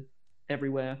the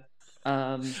everywhere.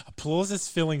 Applause is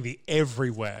filling the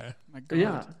everywhere. My God,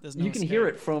 Yeah, there's no you can escape. hear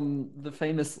it from the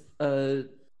famous zoo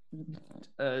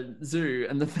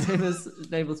and the famous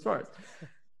nameless forest.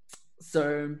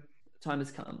 So time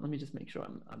has come. Let me just make sure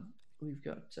we've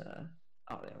got. There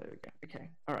we go. Okay,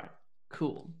 all right,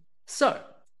 cool. So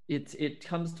it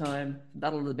comes time.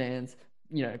 Battle of the Bands.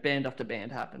 Band after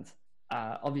band happens.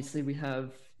 Obviously,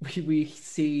 we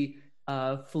see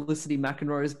Felicity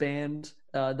McEnroe's band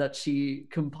that she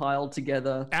compiled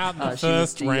together Out in the she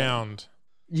was first round.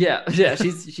 Yeah.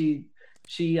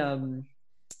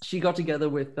 She got together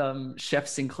with Chef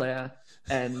Sinclair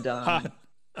and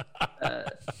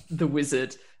the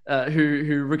Wizard,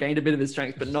 who regained a bit of his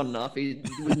strength, but not enough. He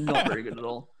was not very good at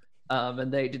all, and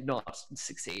they did not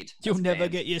succeed. You'll as a never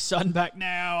band. get your son back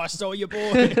now. I saw your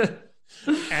boy.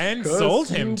 And Curse sold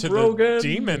him you, to Brogan. the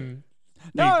demon.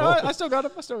 No, people. I still got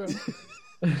him.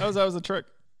 That was a trick.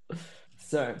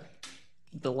 So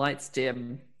the lights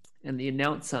dim, and the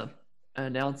announcer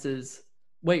announces.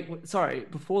 Wait, sorry.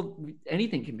 Before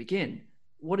anything can begin,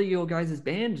 what are your guys'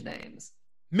 band names?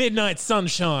 Midnight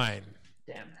Sunshine.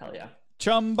 Damn, hell yeah!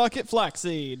 Chum Bucket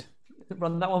Flaxseed.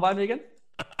 Run that one by me again.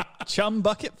 Chum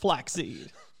Bucket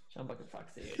Flaxseed. Jumbucket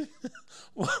Foxy.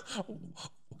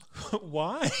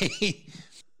 Why?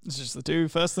 It's just the two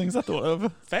first things I thought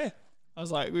of. Fair. I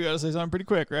was like, we gotta say something pretty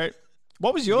quick, right?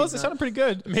 What was yours? It sounded pretty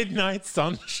good. Midnight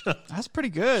Sunshine. That's pretty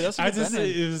good. That's a I good just band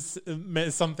name. it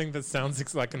was something that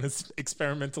sounds like an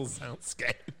experimental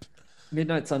soundscape.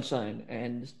 Midnight Sunshine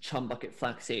and Chumbucket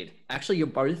Flaxseed. Actually, you're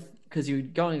both, because you're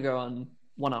going to go on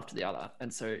one after the other,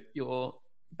 and so your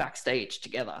backstage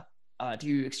together. Do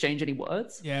you exchange any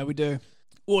words? Yeah, we do.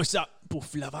 What's up,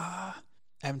 buff lover?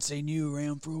 Haven't seen you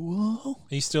around for a while.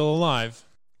 Are you still alive?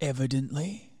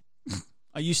 Evidently.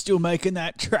 Are you still making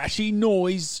that trashy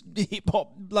noise, hip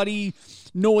hop bloody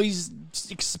noise,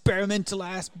 experimental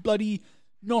ass bloody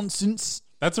nonsense?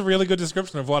 That's a really good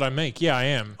description of what I make. Yeah, I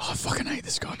am. Oh, I fucking hate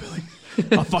this guy, Billy.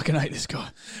 I fucking hate this guy.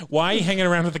 Why are you hanging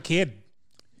around with a kid?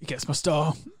 He gets my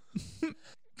style.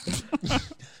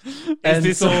 And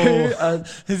Is so,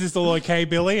 this all okay,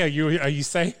 Billy? Are you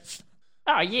safe?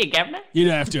 oh yeah, Governor. You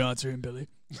don't have to answer him, Billy.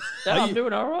 I'm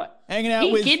doing all right. Hanging out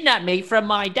He with... kidnapped me from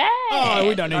my dad. Oh,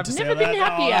 we don't need I've to say never that. been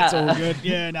happier. Oh, that's all good.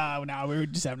 Yeah, no, we were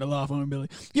just having a laugh on him, Billy.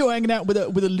 You're hanging out with a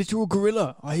literal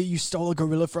gorilla. I hear you stole a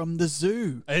gorilla from the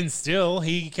zoo. And still,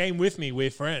 he came with me. We're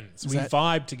friends. We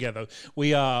vibe together.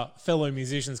 We are fellow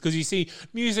musicians. Because you see,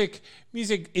 music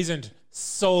isn't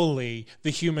solely the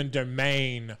human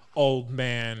domain, old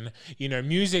man. You know,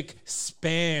 music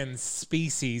spans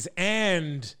species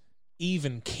and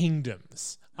even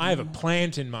kingdoms. I have a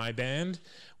plant in my band.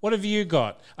 What have you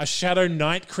got? A shadow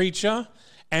night creature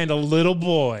and a little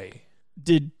boy.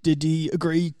 Did he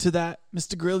agree to that,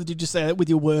 Mr. Gorilla? Did you just say that with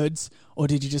your words, or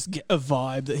did you just get a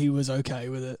vibe that he was okay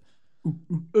with it?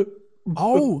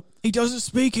 Oh, he doesn't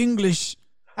speak English.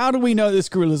 How do we know this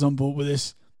gorilla's on board with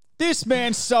this? This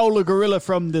man stole a gorilla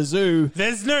from the zoo.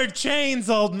 There's no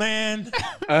chains, old man.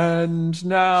 And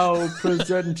now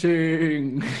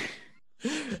presenting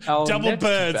our Double next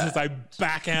birds band. as I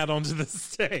back out onto the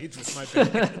stage with my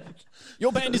band.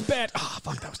 Your band is bad. Oh,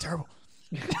 fuck, that was terrible.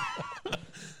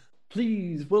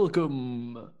 Please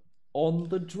welcome on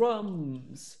the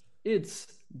drums. It's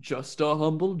just a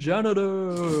humble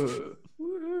janitor.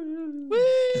 On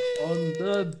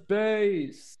the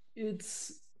bass,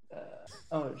 it's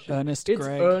Ernest it's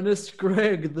Gregg. Ernest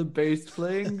Gregg, the bass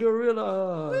playing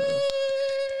gorilla.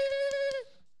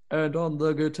 And on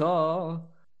the guitar,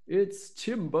 it's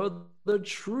Timber the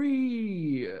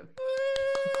tree.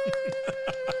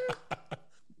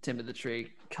 Timber the tree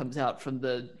comes out from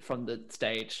the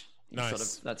stage. He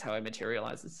Nice. That's how he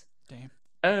materializes. Damn.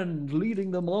 And leading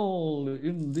them all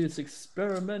in this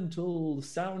experimental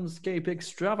soundscape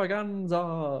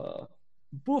extravaganza,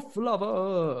 Buff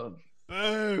Lover.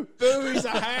 Boo! Boo, he's a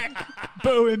hack!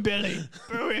 Boo him, Billy!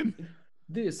 Boo him!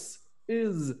 This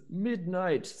is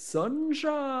Midnight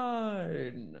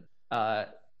Sunshine. So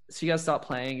you guys start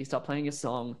playing. You start playing your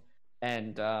song,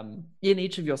 and in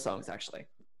each of your songs, actually,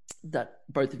 that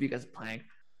both of you guys are playing,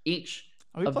 each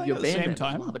Are we of playing your at the band same members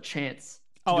time? will have a chance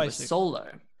to Oh, do I a see. solo.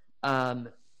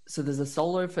 So there's a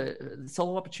solo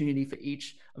opportunity for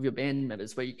each of your band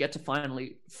members where you get to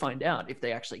finally find out if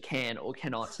they actually can or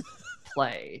cannot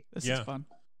play. This Yeah. is fun.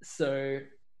 So,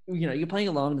 you know, you're playing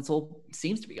along and it's all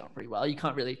seems to be going pretty well. You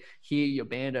can't really hear your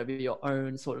band over your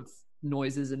own sort of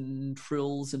noises and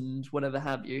trills and whatever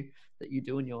have you that you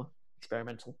do in your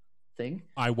experimental thing.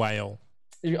 I wail.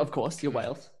 Of course, your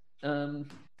whales.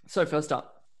 So first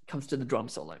up comes to the drum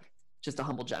solo. Just a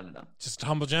humble janitor. Just a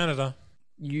humble janitor.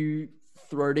 You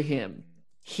throw to him.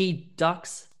 He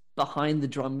ducks behind the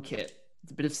drum kit.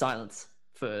 It's a bit of silence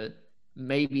for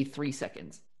maybe 3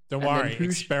 seconds. Don't And then worry. who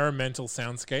Experimental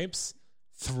soundscapes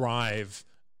thrive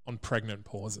on pregnant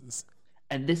pauses.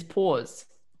 And this pause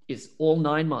is all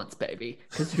 9 months, baby.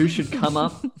 Because who should come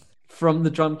up from the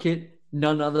drum kit?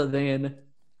 None other than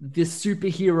the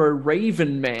superhero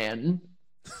Raven Man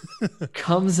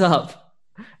comes up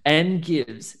and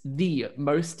gives the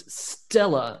most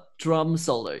stellar drum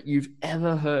solo you've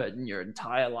ever heard in your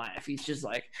entire life. He's just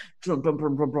like drum, drum,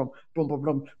 drum, drum, drum, drum, drum,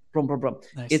 drum, drum, drum, drum.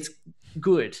 Nice. It's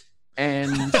good,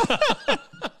 and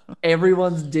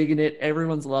everyone's digging it.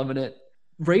 Everyone's loving it.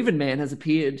 Raven Man has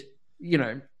appeared. You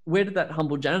know, where did that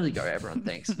humble janitor go? Everyone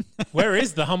thinks. Where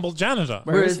is the humble janitor?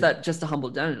 Where is that just a humble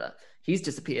janitor? He's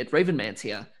disappeared. Raven Man's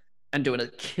here and doing a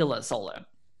killer solo.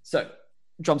 So,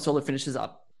 drum solo finishes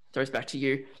up, throws back to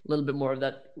you. A little bit more of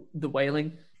the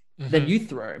wailing. Then you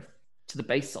throw to the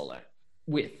bass solo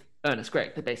with Ernest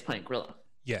Gregg, the bass playing gorilla,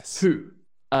 Yes. who,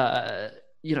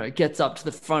 gets up to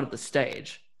the front of the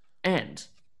stage and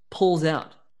pulls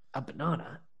out a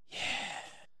banana. Yeah.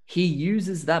 He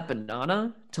uses that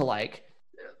banana to like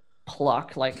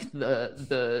pluck like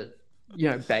the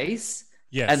bass.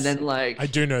 Yes. And then like I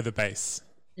do know the bass.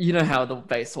 you know how the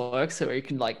bass works, so you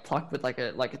can like pluck with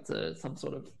it's some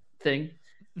sort of thing.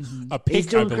 A He's pick, I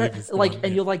doing believe, great. is the Like, one,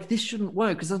 and yeah. you're like, this shouldn't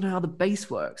work because I don't know how the bass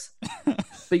works.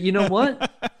 But you know what?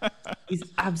 He's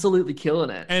absolutely killing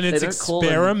it. And They it's don't call him-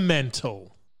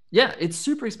 experimental. Yeah, it's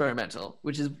super experimental,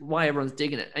 which is why everyone's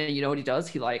digging it. And you know what he does?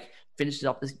 He like finishes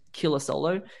up this killer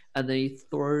solo, and then he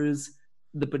throws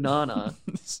the banana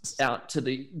out to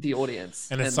the audience.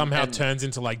 And it somehow turns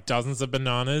into like dozens of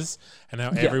bananas, and now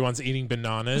everyone's eating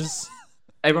bananas.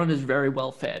 Everyone is very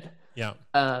well fed. Yeah.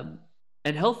 And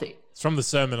healthy. It's from the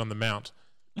Sermon on the Mount.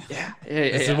 Yeah.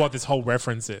 This is what this whole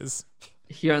reference is.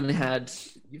 He only had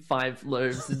 5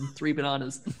 loaves and 3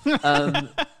 bananas.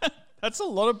 That's a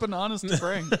lot of bananas to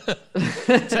bring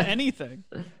to anything.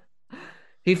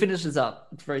 He finishes up.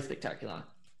 It's very spectacular.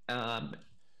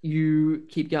 You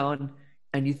keep going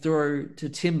and you throw to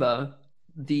Timber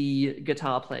the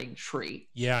guitar playing tree.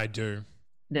 Yeah, I do.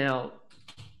 Now,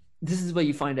 this is where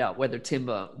you find out whether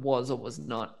Timber was or was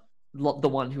not the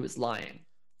one who was lying.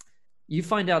 You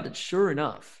find out that sure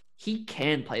enough, he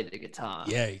can play the guitar.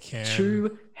 Yeah, he can.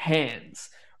 2 hands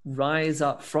rise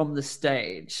up from the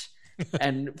stage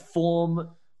and form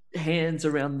hands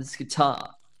around this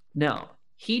guitar. Now,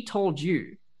 he told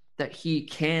you that he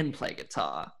can play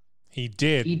guitar. He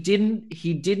did. He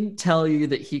didn't tell you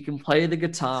that he can play the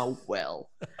guitar well.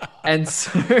 And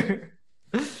so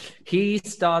he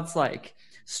starts like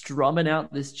strumming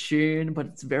out this tune, but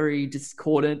it's very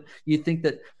discordant. You think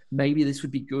that maybe this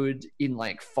would be good in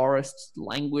like forest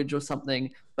language or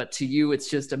something, but to you it's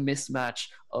just a mismatch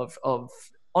of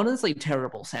honestly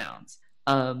terrible sounds.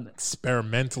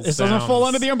 Experimental this sounds. doesn't fall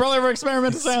under the umbrella of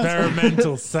experimental sounds.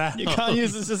 Experimental sounds. You can't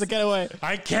use this as a getaway.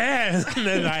 I can,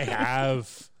 and I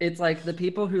have. It's like the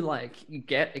people who like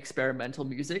get experimental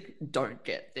music don't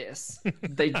get this.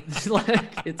 They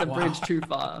like it's a bridge too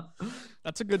far.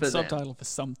 That's a good for subtitle for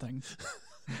something.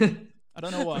 I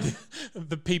don't know why.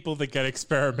 The people that get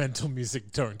experimental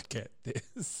music don't get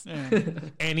this. Yeah.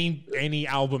 Any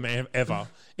album ever,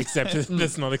 except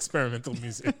that's not experimental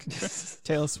music.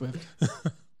 Taylor Swift.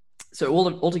 So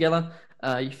all together,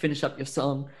 you finish up your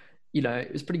song. You know,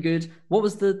 it was pretty good. What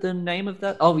was the name of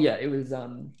that? Oh yeah, it was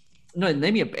no, the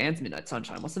name of your band's Midnight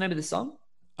Sunshine. What's the name of this song?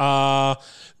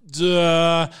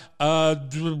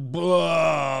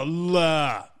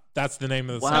 That's the name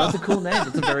of the Wow, song. that's a cool name.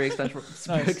 It's a very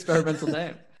experimental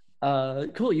name.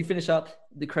 Cool. You finish up.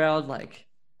 The crowd like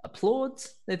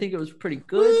applauds. They think it was pretty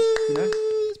good. You know,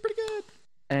 It's pretty good.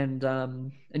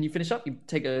 and you finish up. Do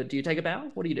you take a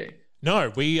bow? What do you do? No,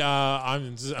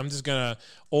 I'm just gonna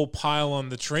all pile on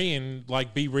the tree and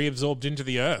like be reabsorbed into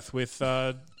the earth with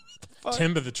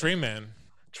Timber the Tree Man.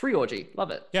 Tree orgy.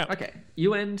 Love it. Yeah. Okay.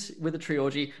 You end with a tree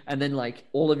orgy, and then like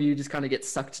all of you just kind of get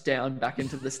sucked down back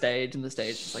into the stage, and the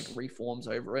stage just like reforms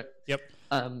over it. Yep.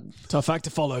 Tough act to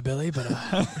follow, Billy, but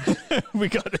we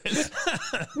got this.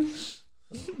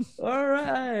 All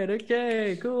right.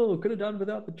 Okay. Cool. Could have done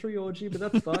without the tree orgy, but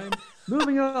that's fine.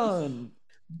 Moving on.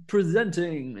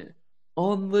 Presenting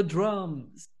on the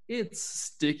drums, it's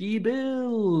Sticky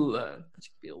Bill.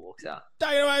 Sticky Bill walks out.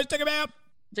 Take it away, stick him out.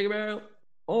 Sticky Bill.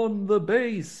 On the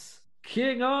bass,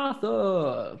 King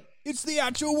Arthur. It's the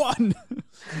actual one.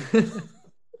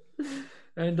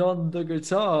 And on the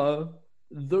guitar,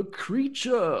 the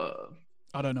Creature.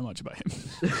 I don't know much about him.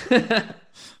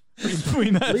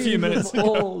 We met a few minutes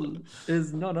ago. All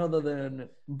is none other than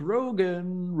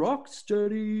Brogan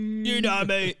Rocksteady. You know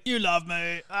me. You love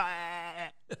me. I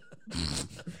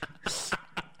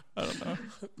don't know.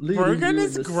 Leading Brogan you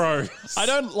is in the- gross.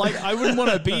 I wouldn't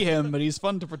want to be him, but he's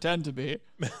fun to pretend to be.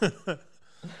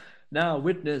 Now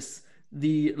witness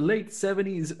the late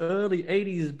 70s, early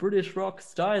 80s British rock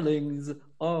stylings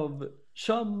of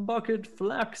Chumbucket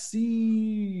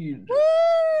Flaxseed.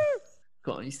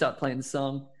 Cool, you start playing the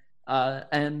song.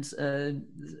 And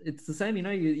it's the same, you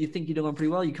know, you think you're doing pretty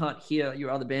well. You can't hear your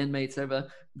other bandmates over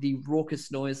the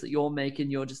raucous noise that you're making.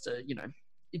 You're just, you're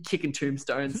kicking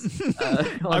tombstones.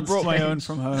 I on brought my stage. own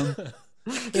from home.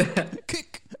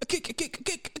 Kick.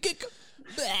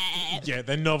 Yeah,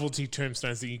 they're novelty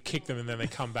tombstones that you kick them and then they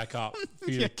come back up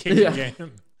for you to kick Yeah.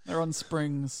 again. They're on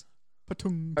springs.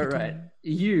 Patum, All patum. right,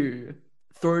 you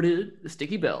throw to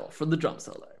Sticky Bill from the drum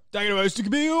solo. Take it away, Sticky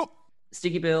Bill.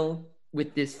 Sticky Bill,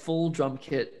 with this full drum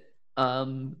kit,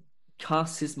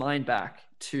 casts his mind back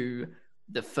to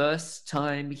the first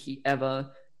time he ever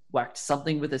whacked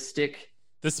something with a stick,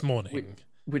 This morning.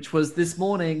 which was this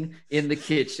morning in the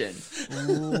kitchen.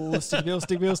 Ooh, Sticky Bill,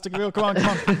 Sticky Bill, Sticky Bill. Come on,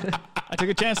 come on. I took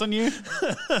a chance on you.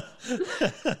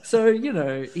 So, you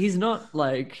know, he's not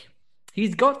like,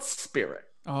 he's got spirit.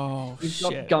 Oh, He's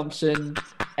shit. got gumption,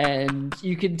 and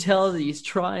you can tell that he's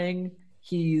trying.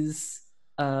 He's,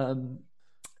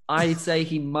 I'd say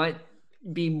he might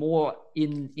be more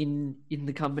in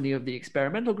the company of the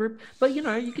experimental group, but you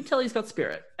know, you can tell he's got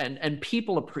spirit, and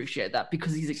people appreciate that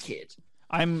because he's a kid.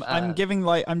 I'm giving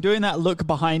I'm doing that look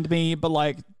behind me, but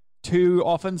like too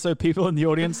often, so people in the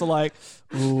audience are like,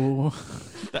 "Ooh,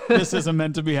 this isn't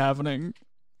meant to be happening.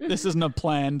 This isn't a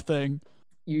planned thing."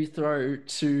 you throw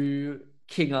to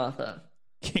King Arthur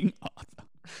King Arthur.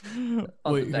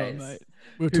 on Wait, the hang on, bass. mate.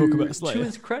 We'll who, talk about this later. To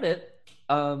his credit,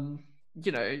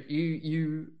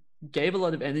 you gave a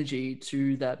lot of energy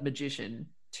to that magician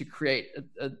to create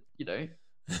a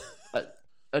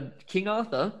King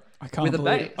Arthur with a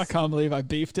bass. I can't believe I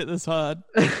beefed it this hard.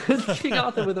 King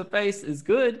Arthur with a bass is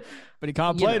good. But he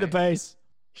can't You play know. the bass.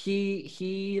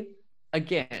 He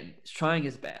again is trying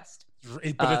his best.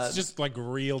 But it's just like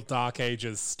real Dark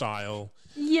Ages style.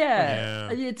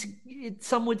 Yeah, Yeah. it's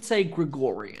some would say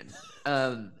Gregorian.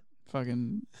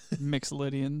 Fucking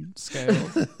Mixolydian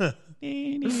scales.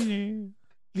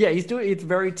 Yeah, he's doing. It's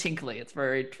very tinkly. It's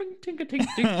very tink tinka tink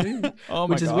tink tink, Oh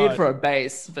my which is God. weird for a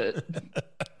bass, but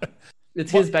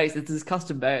it's his bass. It's his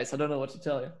custom bass. I don't know what to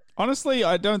tell you. Honestly,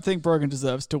 I don't think Brogan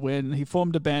deserves to win. He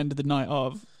formed a band the night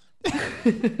of.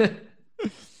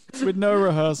 With no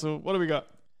rehearsal. What do we got?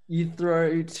 You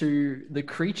throw to the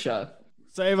creature.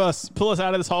 Save us. Pull us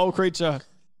out of this hole, creature.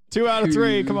 2 out of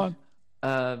 3. Come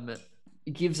on.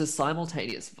 Gives a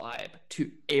simultaneous vibe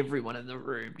to everyone in the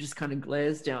room. Just kind of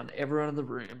glares down everyone in the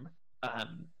room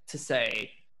to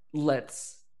say,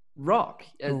 "Let's rock,"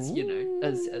 as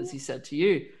as he said to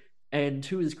you. And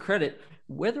to his credit,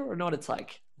 whether or not it's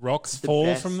like Rocks the fall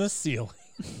best- from the ceiling.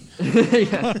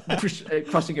 yeah,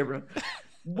 crushing everyone.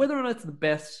 Whether or not it's the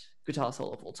best guitar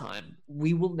solo of all time,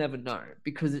 we will never know,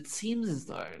 because it seems as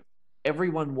though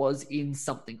everyone was in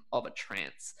something of a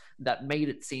trance that made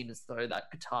it seem as though that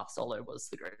guitar solo was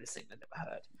the greatest thing they've ever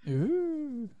heard.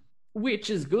 Ooh.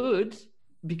 Which is good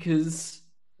because,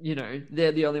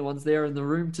 they're the only ones there in the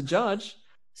room to judge.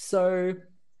 So,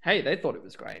 hey, they thought it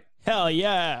was great. Hell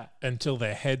yeah. Until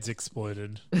their heads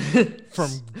exploded from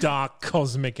dark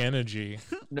cosmic energy.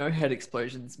 No head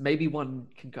explosions, maybe one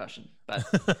concussion, but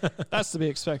That's to be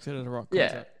expected at a rock yeah,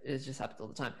 concert. it just happens all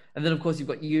the time. And then, of course, you've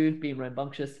got you being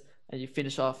rambunctious, and you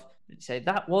finish off and you say,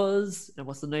 "That was," and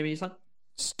what's the name of your song?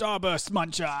 Starburst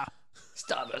Muncher.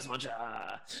 Starburst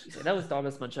Muncher. You say, "That was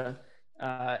Starburst Muncher,"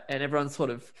 and everyone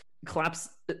sort of claps.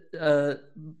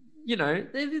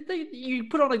 You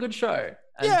put on a good show,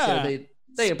 and Yeah, so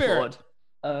they spirit.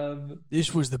 applaud.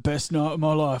 This was the best night of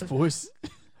my life, boys.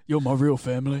 You're my real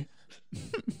family.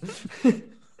 I've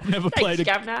never played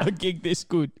Governor. a gig this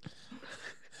good.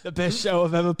 The best show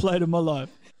I've ever played in my life.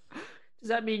 Does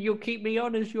that mean you'll keep me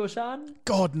on as your son?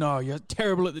 God, no, you're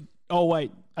terrible at the... Oh,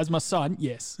 wait, as my son?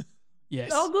 Yes. Yes.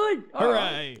 Oh, good. All Hooray.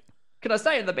 right. Can I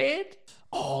stay in the band?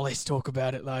 Oh, let's talk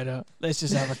about it later. Let's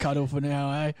just have a cuddle for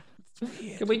now, eh?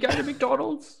 Can we go to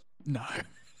McDonald's? No.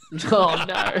 Oh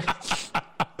no.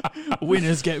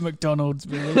 Winners get McDonald's,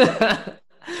 man.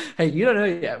 Hey, you don't know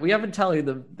yet. We haven't tallied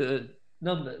the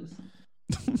numbers.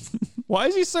 Why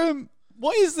is he so...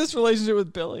 What is this relationship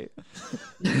with Billy?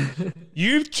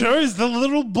 You chose the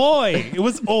little boy. It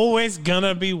was always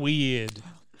gonna be weird.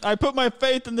 I put my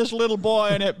faith in this little boy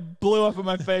and it blew up in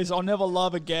my face. I'll never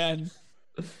love again.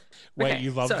 Wait, Okay,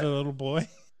 you love so- the little boy?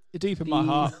 Deep in my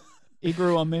heart. He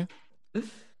grew on me.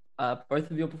 Both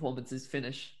of your performances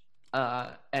finish,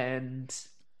 and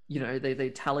they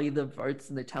tally the votes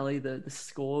and they tally the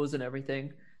scores and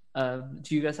everything. Do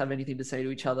you guys have anything to say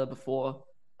to each other before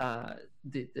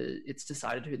it's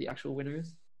decided who the actual winner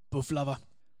is? Buff lover,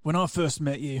 when I first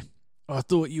met you, I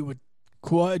thought you were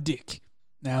quite a dick.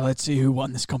 Now let's see who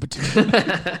won this competition.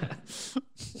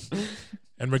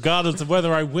 And regardless of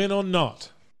whether I win or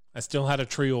not, I still had a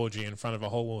tree orgy in front of a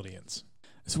whole audience.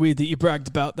 It's weird that you bragged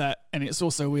about that, and it's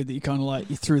also weird that you kind of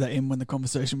you threw that in when the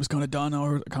conversation was kind of done,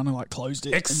 or kind of closed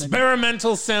it.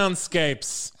 Experimental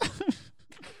soundscapes.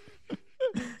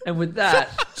 And with that,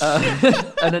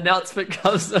 an announcement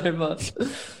comes over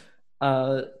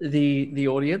the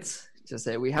audience to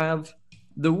say we have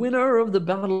the winner of the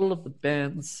Battle of the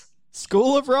Bands,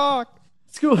 School of Rock.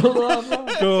 School of Rock.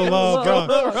 School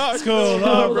of Rock. School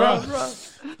of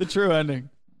Rock. The true ending.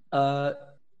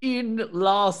 In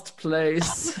last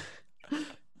place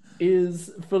is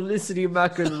Felicity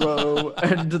McEnroe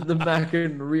and the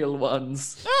Mac'n Real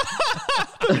Ones.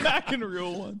 The back and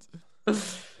real ones.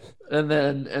 And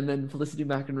then Felicity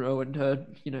McEnroe and her,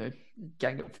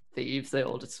 gang of thieves, they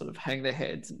all just sort of hang their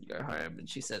heads and go home. And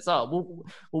she says, "Oh,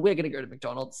 well, we're going to go to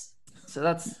McDonald's." So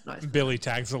that's nice. Billy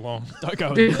tags along. Don't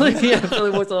go. Billy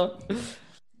walks off.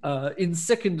 In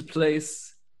second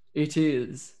place, it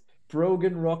is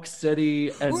Brogan Rocksteady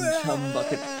and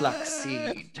Chumbucket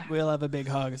Flaxseed. We'll have a big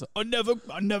hug. It's I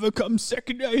never come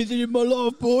second anything in my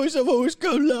life, boys. I've always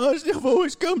come last. I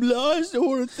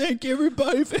want to thank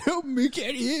everybody for helping me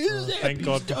get here. Thank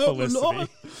God for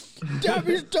Felicity.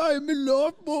 Happiest time in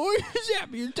life, boys.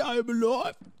 Happiest time in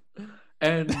life.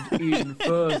 And in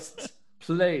first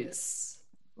place,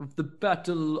 of the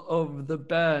Battle of the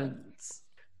Bands,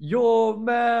 your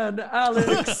man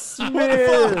Alex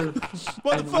Smith.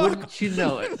 What the And fuck? wouldn't you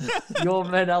know it, your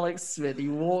man Alex Smith. He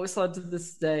walks onto the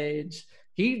stage.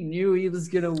 He knew he was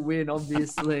gonna win,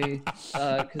 obviously,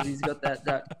 because he's got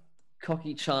that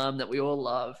cocky charm that we all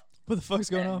love. What the fuck's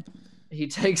going on? He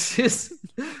takes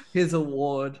his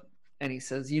award and he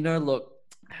says, look,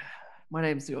 my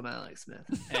name's your man Alex Smith,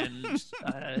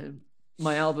 and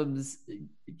my albums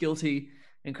Guilty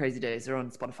and Crazy Days are on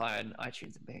Spotify and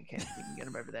iTunes and Bandcamp. You can get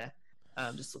them over there.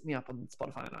 Just look me up on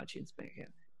Spotify and iTunes and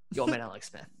Bandcamp. Your man Alex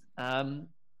Smith. And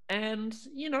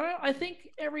I think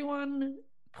everyone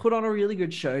put on a really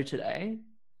good show today,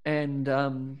 and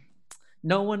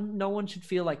no one should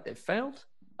feel like they've failed,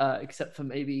 except for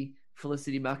maybe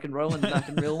Felicity McEnroe and the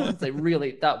McEnreal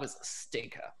ones. That was a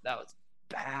stinker. That was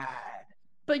bad.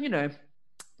 But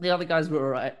the other guys were all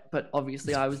right. But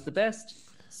obviously I was the best.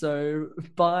 So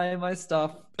buy my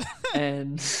stuff,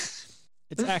 and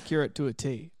It's accurate to a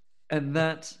T. and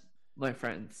that, my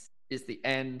friends, is the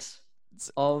end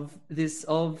of this.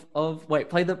 Wait,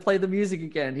 play the music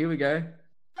again. Here we go.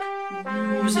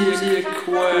 Music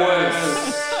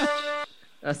Quest.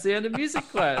 That's the end of Music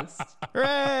Quest.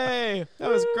 Hooray! That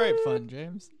was great fun,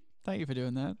 James. Thank you for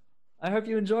doing that. I hope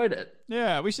you enjoyed it.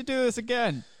 Yeah, we should do this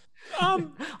again.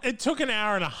 It took an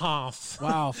hour and a half.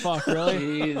 Wow, fuck, really?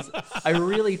 Jeez. I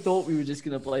really thought we were just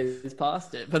going to play this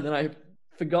past it, but then I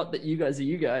forgot that you guys are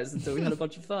you guys, and so we had a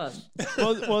bunch of fun.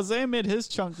 Well, Zay made his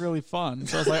chunk really fun,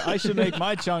 so I was like, I should make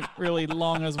my chunk really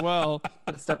long as well.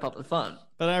 Step up the fun.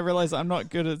 But then I realized I'm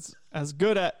not as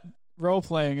good at role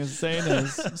playing as Zane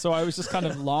is, so I was just kind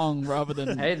of long rather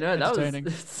than Hey, no, that entertaining.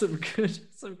 was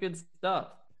some good stuff.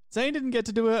 Zane didn't get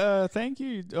to do a thank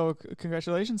you or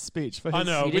congratulations speech for his. I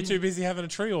know, He we're didn't- too busy having a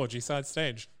tree orgy side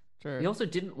stage. Sure. He also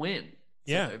didn't win.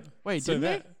 Yeah. So- Wait, So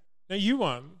didn't he? no, you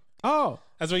won. Oh,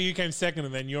 That's why you came second,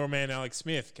 and then your man Alex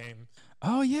Smith came.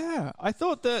 oh yeah. I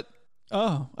thought that.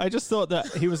 Oh, I just thought that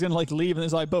he was gonna leave, and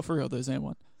it's like, but for real, though, Zane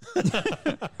won.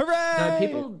 Hooray! No,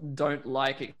 people don't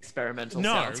like experimental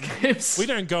No, soundscapes. we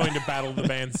don't go into Battle of the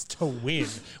Bands to win.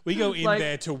 We go in Like-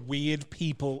 there to weird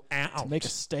people out. Make a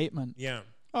statement. Yeah.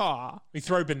 Ah, We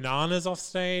throw bananas off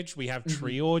stage. We have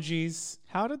tree orgies.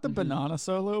 how did the banana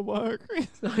solo work?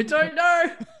 I don't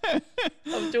know.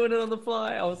 I'm doing it on the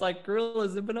fly. I was like,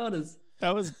 gorillas and bananas.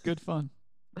 That was good fun.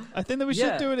 I think that we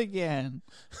Yeah. should do it again.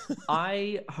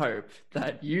 I hope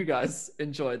that you guys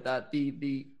enjoyed that,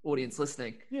 the audience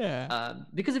listening. Yeah,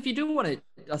 Because if you do want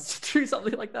us to do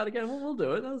something like that again, we'll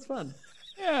do it. That was fun.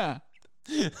 yeah.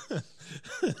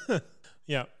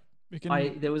 Yeah. We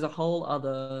can. There was a whole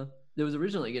other. There was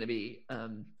originally going to be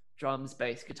drums,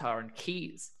 bass, guitar, and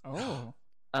keys. Oh,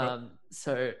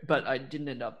 But I didn't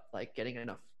end up getting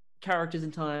enough characters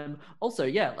in time. Also,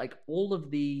 yeah, all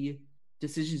of the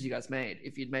decisions you guys made,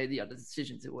 if you'd made the other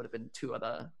decisions, it would have been 2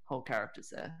 other whole characters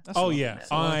there. that's a Oh, lot- yeah.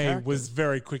 that's a lot of I characters. was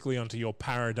very quickly onto your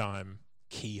paradigm,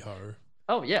 Kehoe.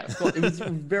 Oh yeah, of course. It was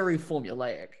very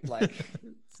formulaic.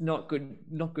 It's not good.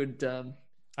 Not good.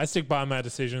 I stick by my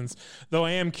decisions, though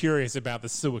I am curious about the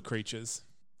sewer creatures.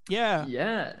 Yeah.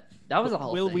 Yeah, that was a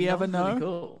whole. Will thing. we That ever was really know?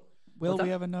 cool. Will What's we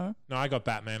that? ever know? No, I got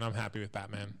Batman. I'm happy with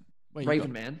Batman. Wait, you Raven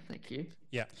got- Man, thank you.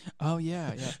 Yeah. Oh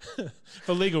yeah, yeah.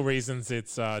 For legal reasons,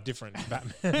 it's different.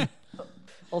 Batman.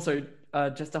 Also,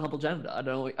 just a humble janitor. I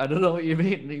don't know what you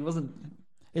mean. He wasn't.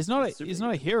 He's not Super he's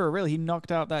not a hero really. He knocked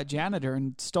out that janitor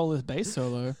and stole his bass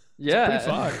solo. Yeah, pretty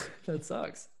fucked. That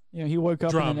sucks. You know, he woke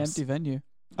up in an Drums. empty venue.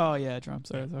 Oh yeah, drums.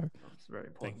 Sorry. It's very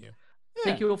important. Thank you.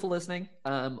 Thank you all for listening.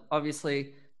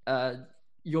 Obviously,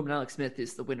 Your Man Alex Smith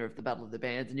is the winner of the Battle of the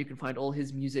Bands, and you can find all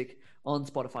his music on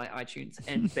Spotify, iTunes,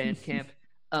 and Bandcamp.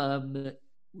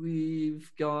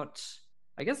 We've got.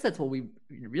 I guess that's all we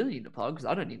really need to plug, because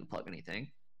I don't need to plug anything.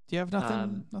 Do you have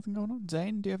nothing going on?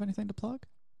 Zane, do you have anything to plug?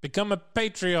 Become a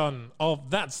Patreon of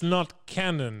That's Not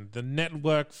Canon, the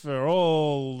network for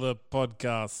all the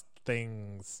podcast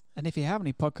things. And if you have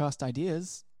any podcast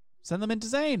ideas, send them in to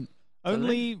Zane.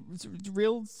 Only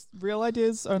real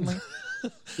ideas only.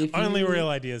 If Only you- real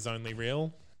ideas, only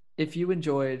real. If you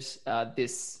enjoyed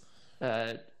this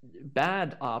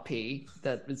bad RP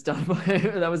that was done by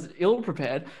that was ill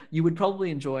prepared, you would probably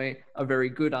enjoy a very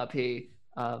good RP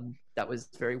that was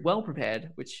very well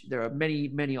prepared, which there are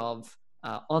many of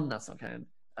on That's Not Canon.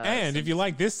 And if you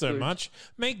like this so good- much,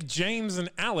 make James and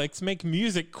Alex make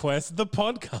Music Quest the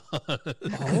podcast.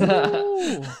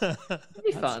 Oh, it'd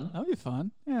be fun. that'd be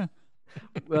fun. Yeah.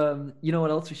 You know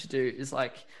what else we should do is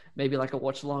like maybe like a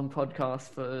watch along podcast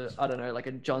for, I don't know, like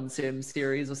a John Sims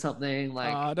series or something.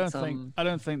 Like I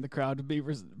don't think the crowd would be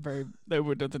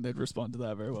don't think they'd respond to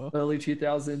that very well. Early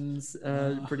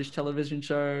 2000s British television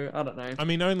show. I don't know. I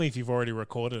mean, only if you've already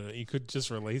recorded it. You could just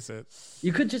release it.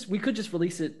 We could just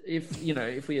release it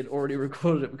if we had already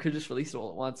recorded it. We could just release it all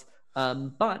at once.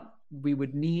 But we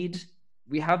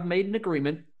have made an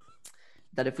agreement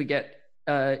that if we get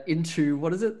into,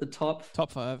 what is it, the top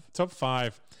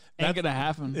 5. Ain't gonna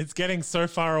happen. It's getting so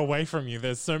far away from you.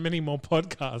 There's so many more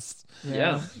podcasts.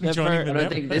 Yeah. I don't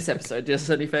think this episode did us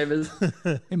any favors.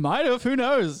 It might have. Who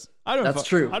knows? That's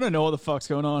true. I don't know what the fuck's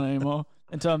going on anymore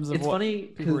in terms of what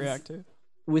people react to.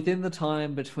 Within the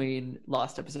time between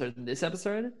last episode and this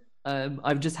episode,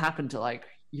 I've just happened to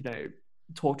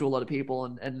talk to a lot of people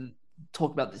and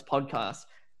talk about this podcast.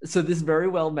 So this very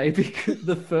well may be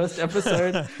the first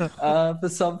episode for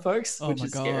some folks, which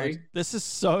is scary. This is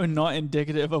so not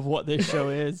indicative of what this show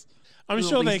is. I'm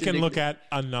sure they can look at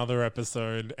another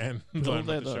episode and learn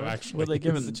what the show actually will they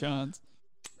give it the chance?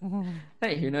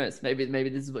 Hey, who knows? Maybe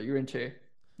this is what you're into.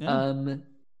 Yeah.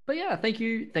 But yeah, thank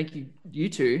you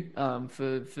two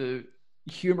for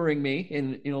humoring me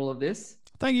in all of this.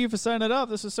 Thank you for setting it up.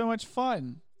 This was so much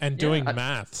fun. And doing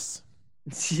maths.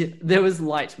 There was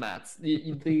light maths.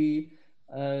 The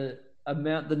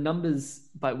numbers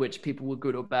by which people were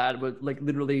good or bad were like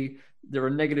literally there were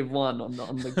 -1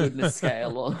 on the goodness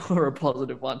scale or a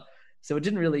 +1. So it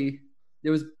didn't really.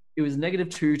 It was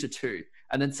 -2 to 2,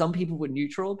 and then some people were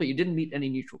neutral, but you didn't meet any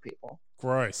neutral people.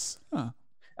 Gross. Huh.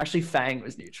 Actually, Fang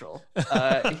was neutral.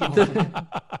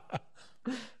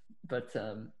 But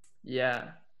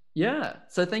yeah.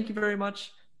 So thank you very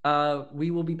much. We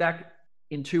will be back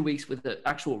in 2 weeks with the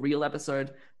actual real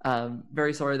episode.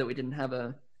 Very sorry that we didn't have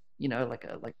a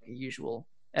usual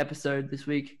episode this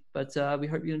week, but we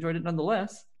hope you enjoyed it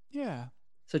nonetheless. Yeah.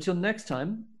 So till next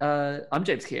time, I'm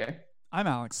James Keogh. I'm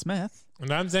Alex Smith.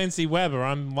 And I'm Zane C. Weber.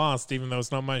 I'm lost, even though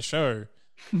it's not my show.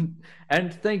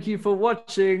 And thank you for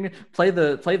watching. Play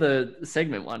the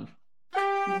segment one.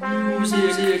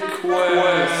 Music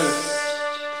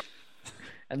Quest.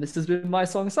 And this has been My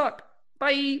Song Suck.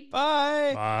 Bye.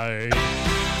 Bye. Bye.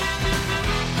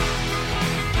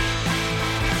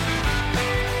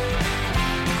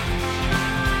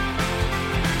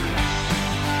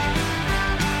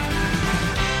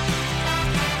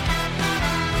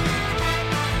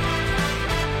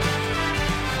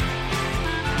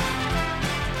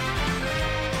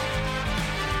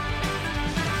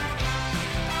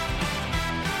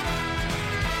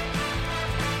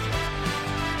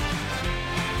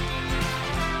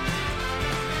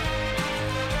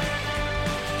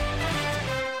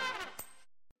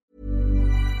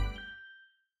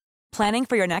 Planning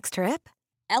for your next trip?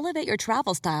 Elevate your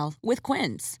travel style with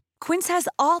Quince. Quince has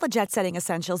all the jet-setting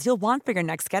essentials you'll want for your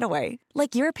next getaway,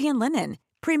 like European linen,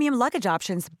 premium luggage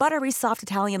options, buttery soft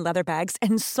Italian leather bags,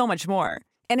 and so much more.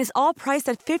 And is all priced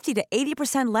at 50 to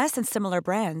 80% less than similar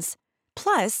brands.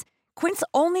 Plus, Quince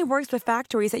only works with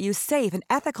factories that use safe and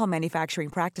ethical manufacturing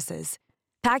practices.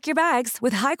 Pack your bags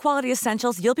with high-quality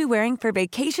essentials you'll be wearing for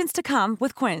vacations to come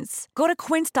with Quince. Go to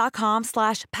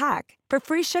quince.com/pack for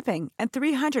free shipping and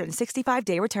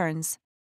 365-day returns.